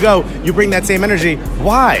 Everywhere you go, you bring that same energy.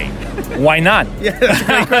 Why? Why not? Yeah, that's a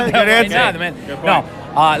good Why answer. not, man?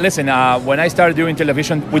 No. Listen, when I started doing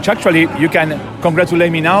television, which actually you can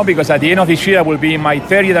congratulate me now because at the end of this year will be my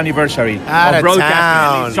 30th anniversary Out of of broadcasting.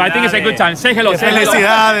 town. So I think it's a good time. Say hello. Say hello.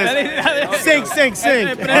 Felicidades. Sing.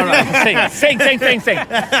 All right.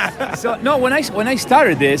 Sing. So no, when I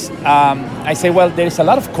started this, I say, well, there is a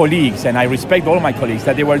lot of colleagues, and I respect all my colleagues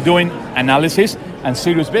that they were doing analysis and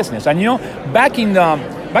serious business. And back in the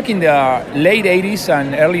back in the late 80s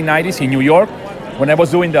and early 90s in New York, when I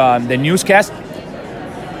was doing the newscast,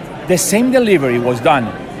 the same delivery was done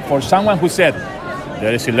for someone who said,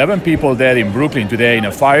 there is 11 people dead in Brooklyn today in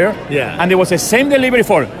a fire. Yeah. And there was the same delivery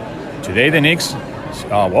for, today the Knicks,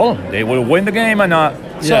 well, they will win the game. And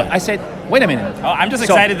so Yeah. I said, wait a minute. Oh, I'm just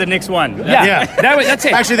excited the Knicks won. Yeah, that's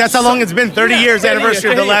it. Actually, that's how long it's been. 30 years 30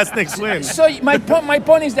 anniversary of the 30 last Knicks win. So my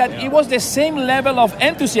point is that it was the same level of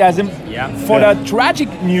enthusiasm for the tragic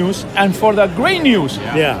news and for the great news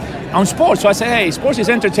on sports. So I said, hey, sports is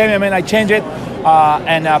entertainment, man. I changed it,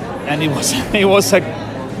 and it was a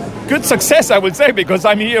good success, I would say, because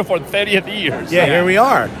I'm here for 30th years. Yeah, here we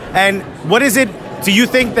are. And what is it? Do you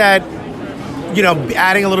think that,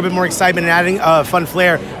 adding a little bit more excitement and adding a fun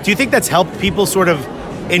flair, do you think that's helped people sort of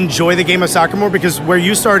enjoy the game of soccer more? Because where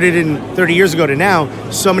you started in 30 years ago to now,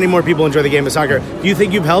 so many more people enjoy the game of soccer. Do you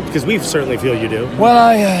think you've helped? Because we certainly feel you do.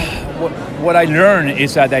 Well, what I learned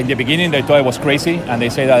is that in the beginning they thought I was crazy, and they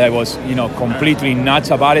say that I was, completely nuts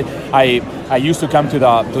about it. I used to come to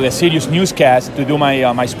the Sirius newscast to do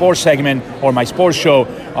my sports segment or my sports show,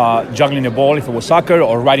 juggling the ball if it was soccer,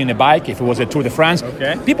 or riding a bike if it was a Tour de France.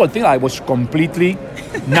 Okay. People think I was completely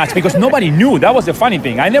nuts because nobody knew. That was the funny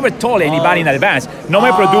thing. I never told anybody in advance. No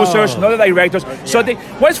my producers, no the directors. So they,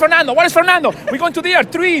 where's Fernando? Where's Fernando? We're going to the air.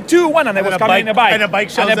 3, 2, 1, and I was coming in a bike. And a bike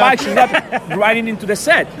shows up riding into the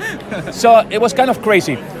set. So it was kind of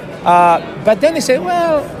crazy. But then they said,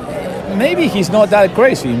 well, maybe he's not that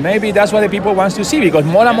crazy. Maybe that's what the people wants to see, because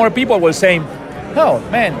more and more people were saying, oh,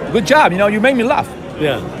 man, good job. You made me laugh.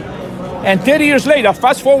 Yeah. And 30 years later,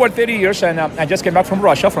 fast forward 30 years, and I just came back from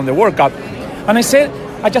Russia, from the World Cup. And I said,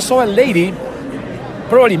 I just saw a lady,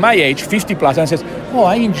 probably my age, 50 plus, and says, oh,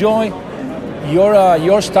 I enjoy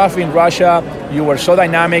your stuff in Russia. You were so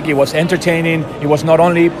dynamic. It was entertaining. It was not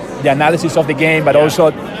only the analysis of the game, but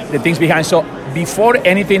also the things behind. So before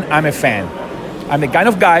anything, I'm a fan. I'm the kind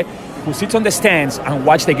of guy who sits on the stands and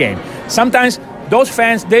watch the game. Sometimes those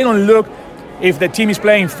fans, they don't look if the team is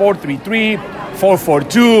playing 4-3-3,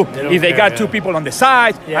 4-4-2, if they got two people on the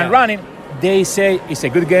side and running. They say it's a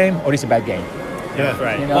good game or it's a bad game. Yeah,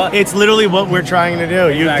 right. Well, it's literally what we're trying to do.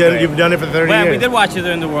 Exactly. You've done it for 30 Well, years. we did watch you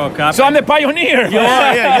during the World Cup. So I'm the pioneer. You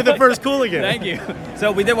are, yeah. You're the first cooligan. Thank you.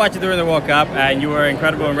 So we did watch you during the World Cup, and you were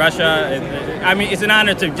incredible in Russia. I mean, it's an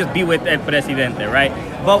honor to just be with El Presidente, right?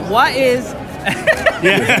 But what is...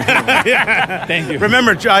 Thank you.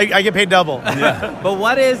 Remember, I get paid double. But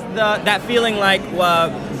what is that feeling like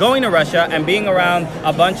going to Russia and being around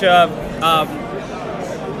a bunch of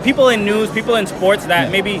people in news, people in sports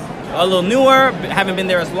that maybe a little newer, haven't been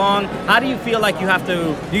there as long? How do you feel like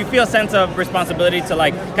do you feel a sense of responsibility to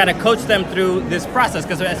kind of coach them through this process?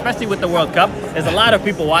 Because especially with the World Cup, there's a lot of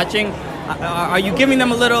people watching. Are you giving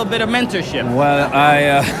them a little bit of mentorship? Well,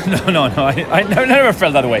 I never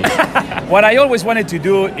felt that way. What I always wanted to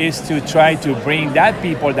do is to try to bring that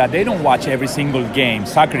people that they don't watch every single game,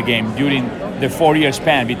 soccer game, during the 4-year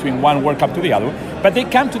span between one World Cup to the other, but they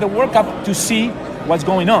come to the World Cup to see what's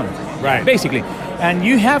going on, right? Basically, and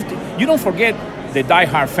you don't forget the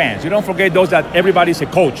die-hard fans. You don't forget those that everybody's a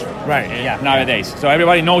coach, right? Yeah, nowadays. So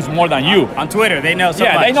everybody knows more than you. On Twitter, they know so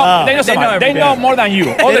much. They know so much. They know more than you.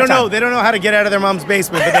 They don't know how to get out of their mom's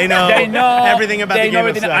basement, but they know everything about the game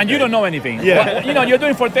of soccer. And you don't know anything. Yeah. Well, you're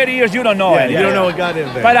doing it for 30 years. You don't know anything. You don't know what got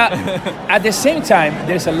in there. But at the same time,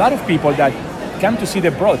 there's a lot of people that come to see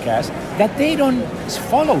the broadcast that they don't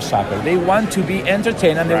follow soccer. They want to be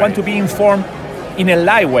entertained and they want to be informed in a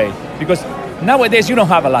live way, because nowadays you don't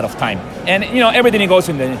have a lot of time, and everything goes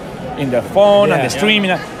in the phone and the stream.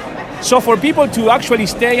 So for people to actually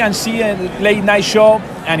stay and see a late night show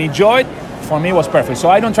and enjoy it, for me was perfect. So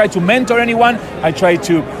I don't try to mentor anyone. I try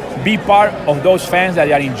to be part of those fans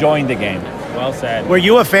that are enjoying the game. Well said. Were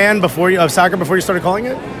you a fan of soccer before you started calling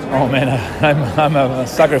it? Oh man, I'm a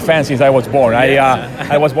soccer fan since I was born.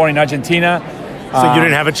 I was born in Argentina. So you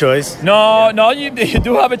didn't have a choice? No, you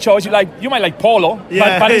do have a choice. You might like polo,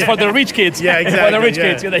 but it's for the rich kids. Yeah, exactly. For the rich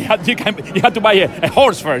kids, you have to buy a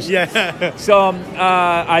horse first. Yeah. So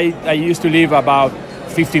I used to live about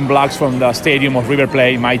 15 blocks from the stadium of River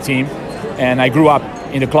Plate, my team, and I grew up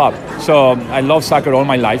in the club. So I love soccer all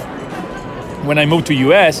my life. When I moved to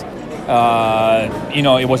U.S.,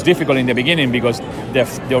 it was difficult in the beginning because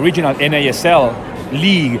the original NASL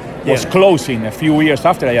league was closing a few years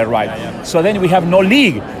after I arrived. So then we have no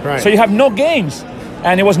league. Right. So you have no games.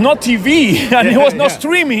 And it was no TV, and it was no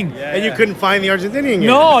streaming. And you couldn't find the Argentinian game.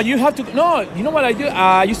 No, you have to. No, you know what I do?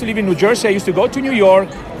 I used to live in New Jersey. I used to go to New York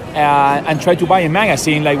and try to buy a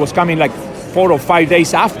magazine, like was coming like 4 or 5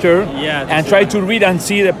 days after, and try to read and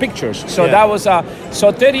see the pictures. So that was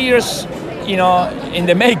so 30 years. in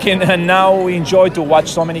the making, and now we enjoy to watch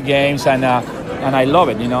so many games, and I love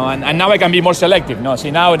it, and now I can be more selective.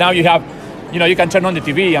 See, now you have, you can turn on the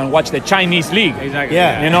TV and watch the Chinese league. Exactly.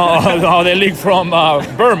 Yeah. Or the league from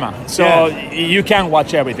Burma. So you can't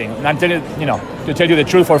watch everything. And I'm telling to tell you the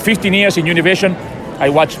truth, for 15 years in Univision, I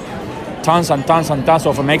watched tons and tons and tons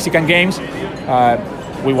of Mexican games.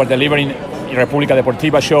 We were delivering República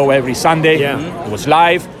Deportiva show every Sunday. Yeah. It was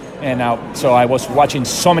live. And so I was watching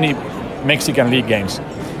so many Mexican league games.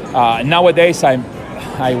 Nowadays,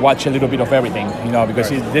 I watch a little bit of everything, because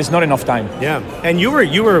there's not enough time. Yeah, and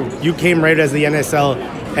you came right as the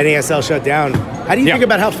NASL shut down. How do you think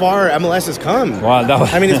about how far MLS has come? Well,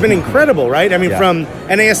 it's been incredible, right? From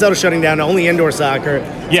NASL shutting down to only indoor soccer,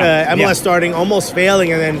 to MLS starting, almost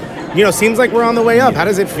failing, and then seems like we're on the way up. How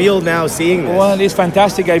does it feel now seeing this? Well, it's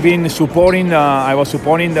fantastic. I've been supporting. I was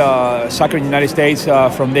supporting the soccer in the United States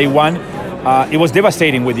from day one. It was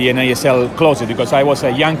devastating with the NASL closing because I was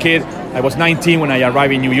a young kid. I was 19 when I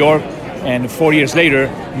arrived in New York, and 4 years later,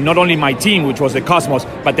 not only my team, which was the Cosmos,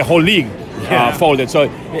 but the whole league folded. So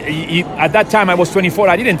at that time, I was 24.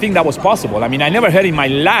 I didn't think that was possible. I never heard in my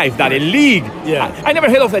life that a league. Yeah. I never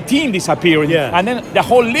heard of a team disappearing. Yeah. And then the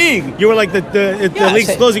whole league. You were like the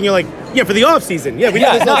league's closing. You're like, for the off season. Yeah, we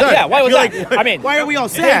did this all the time. Yeah, why was You're that? Like, why are we all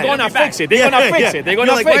sad? They're gonna fix it. They're gonna fix it. They're gonna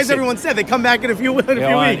You're like, fix why is it. everyone sad? They come back in a few weeks.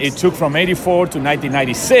 It took from 84 to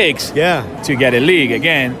 1996 to get a league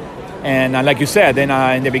again. And like you said, then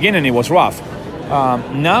in the beginning it was rough.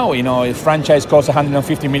 Now, a franchise costs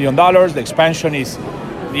 $150 million. The expansion is,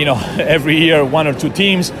 every year 1 or 2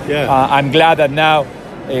 teams. Yeah. I'm glad that now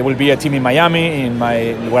it will be a team in Miami, in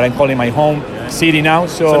what I'm calling my home city now.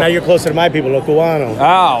 So now you're closer to my people, los cubanos.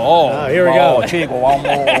 Here we go. Chico,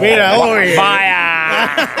 vamos. Mira, over here. Vaya.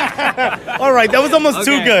 All right, that was almost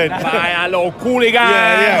too good. Vaya, los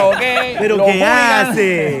hooligans, okay? Pero Los que hooligans.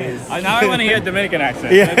 haces? Now I want to hear a Dominican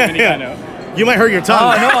accent. Yeah. Dominicano. You might hurt your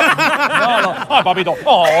tongue. No. Ay, papito.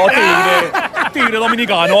 Tigre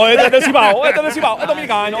dominicano. Es de Cibao, es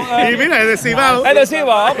dominicano. Y mira, es de Cibao. Es de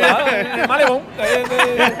Cibao, claro. Malecón.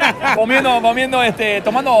 Comiendo,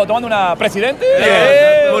 tomando una presidente.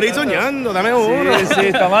 Morí soñando, dame uno.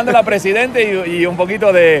 Sí, tomando la presidente y un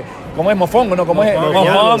poquito de... ¿Cómo es mofongo, no? ¿Cómo es?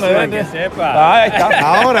 Mofongo. Que sepa. Ahí está.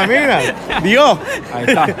 Ahora, mira. Dios. Ahí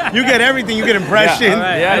está. You get everything. You get impression.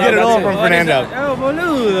 Yeah, you get it all from Fernando. Oh,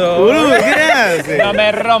 boludo. Boludo, ¿qué haces? No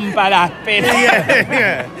me rompa las penas.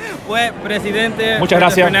 Well, Presidente. Muchas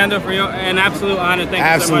gracias. Fernando, for an absolute honor. Thank you so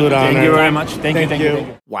Absolute much. honor. Thank you very much. Thank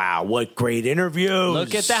you. Wow, what great interviews.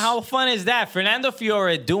 Look at that. How fun is that? Fernando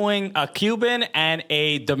Fiore doing a Cuban and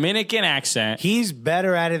a Dominican accent He's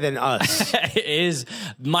better at it than us. is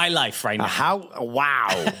my life right now.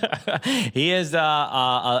 Wow. He is an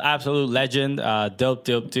absolute legend, dope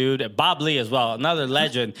dude. Bob Lee as well, another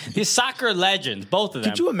legend. He's soccer legends, both of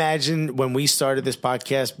them. Could you imagine when we started this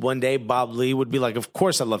podcast, one day Bob Lee would be like, of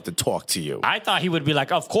course I'd love to talk to you. I thought he would be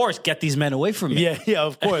like, of course, get these men away from me. Yeah,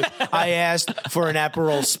 of course. I asked for an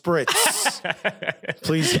Aperol Spritz.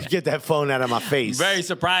 Please get that phone out of my face. Very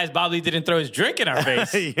surprised Bob Lee didn't throw his drink in our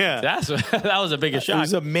face. Yeah. That was a biggest shock. It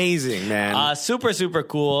was amazing, man. Super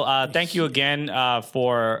cool. Thank you again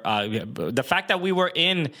for the fact that we were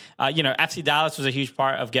in, FC Dallas was a huge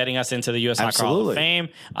part of getting us into the U.S. Soccer Hall of Fame.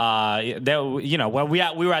 When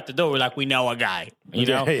we were at the door, we're like, we know a guy. We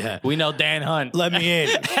know Dan Hunt. Let me in.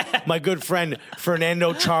 My good friend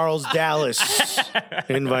Fernando Charles Dallas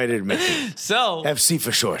invited me. So FC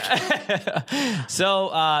for short.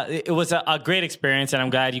 So it was a great experience, and I'm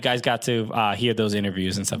glad you guys got to hear those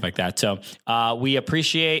interviews and stuff like that. So we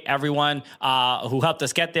appreciate everyone who helped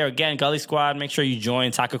us get there. Again, Gully Squad, make sure you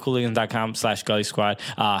join soccercooligans.com/Gully Squad.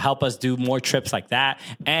 Help us do more trips like that.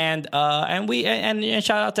 And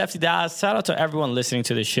shout out to FC Dallas. Shout out to everyone listening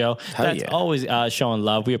to the show. That's always showing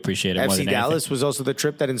love. We appreciate it. FC Dallas was also the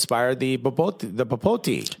trip that inspired the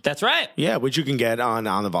Popoti. That's right. Yeah, which you can get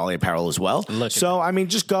on the Volley Apparel as well. So,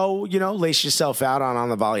 just go, lace yourself out on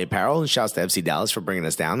the Volley Apparel, and shouts to FC Dallas for bringing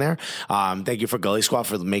us down there. Thank you for Gully Squad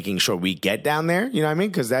for making sure we get down there, you know what I mean?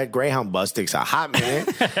 Because that Greyhound bus takes a hot minute.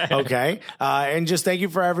 Okay. And just thank you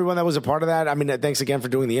for everyone that was a part of that. Thanks again for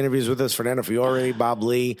doing the interviews with us. Fernando Fiore, Bob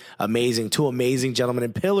Lee, amazing. 2 amazing gentlemen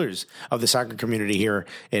and pillars of the soccer community here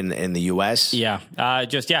in the U.S. Yeah.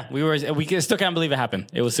 We still can't believe it happened.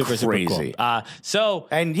 It was super crazy. super cool.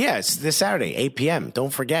 And yes, this Saturday, 8 p.m. Don't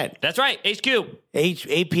forget. That's right. HQ.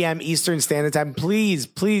 8 p.m. Eastern Standard Time. Please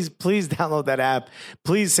download that app.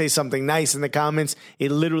 Please say something nice in the comments.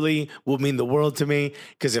 It literally will mean the world to me,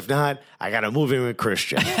 because if not, I got to move in with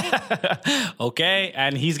Christian. Okay,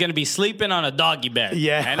 and he's going to be sleeping on a doggy bed.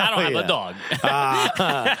 Yeah. And I don't have a dog.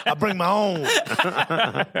 I'll bring my own.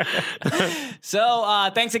 So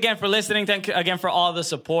thanks again for listening. Thank you again for all the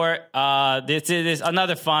support. This is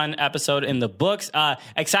another fun episode in the books.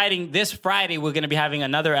 Exciting. This Friday, we're going to be having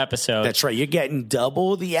another episode. That's right. You're getting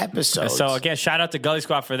double the episodes. So again, shout out to Gully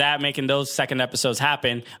Squad for that, making those second episops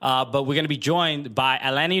happen. But we're going to be joined by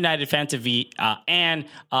Atlanta United Fan TV and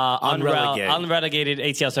unrelegated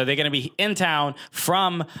ATL. So they're going to be in town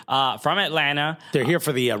from Atlanta. They're here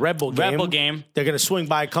for the Red Bull game. They're going to swing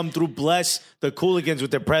by, come through, bless the Cooligans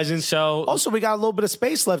with their presence. So also, we got a little bit of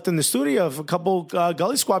space left in the studio. If a couple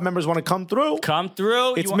Gully Squad members want to come through.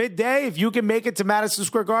 It's midday. If you can make it to Madison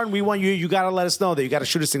Square Garden, we want you. You got to let us know that. You got to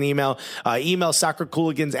shoot us an email. Email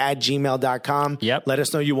soccercooligans@gmail.com. Yep. Let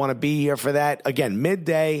us know you want to be here for that. Again,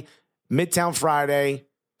 midday, Midtown Friday.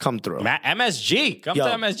 Come through. MSG. Come to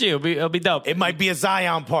MSG. It'll be dope. It might be a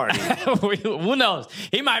Zion party. Who knows?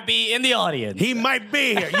 He might be in the audience. He might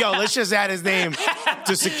be here. Yo, let's just add his name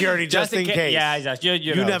to security just in case. Yeah,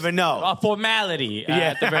 you know. Never know. A formality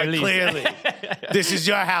at the very least. Clearly. This is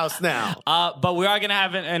your house now. But we are going to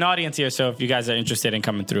have an audience here, so if you guys are interested in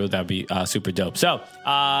coming through, that'd be super dope. So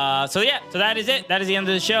that is it. That is the end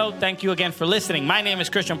of the show. Thank you again for listening. My name is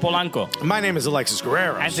Christian Polanco. My name is Alexis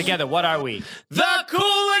Guerrero. And together, what are we? The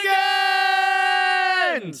Cooligans!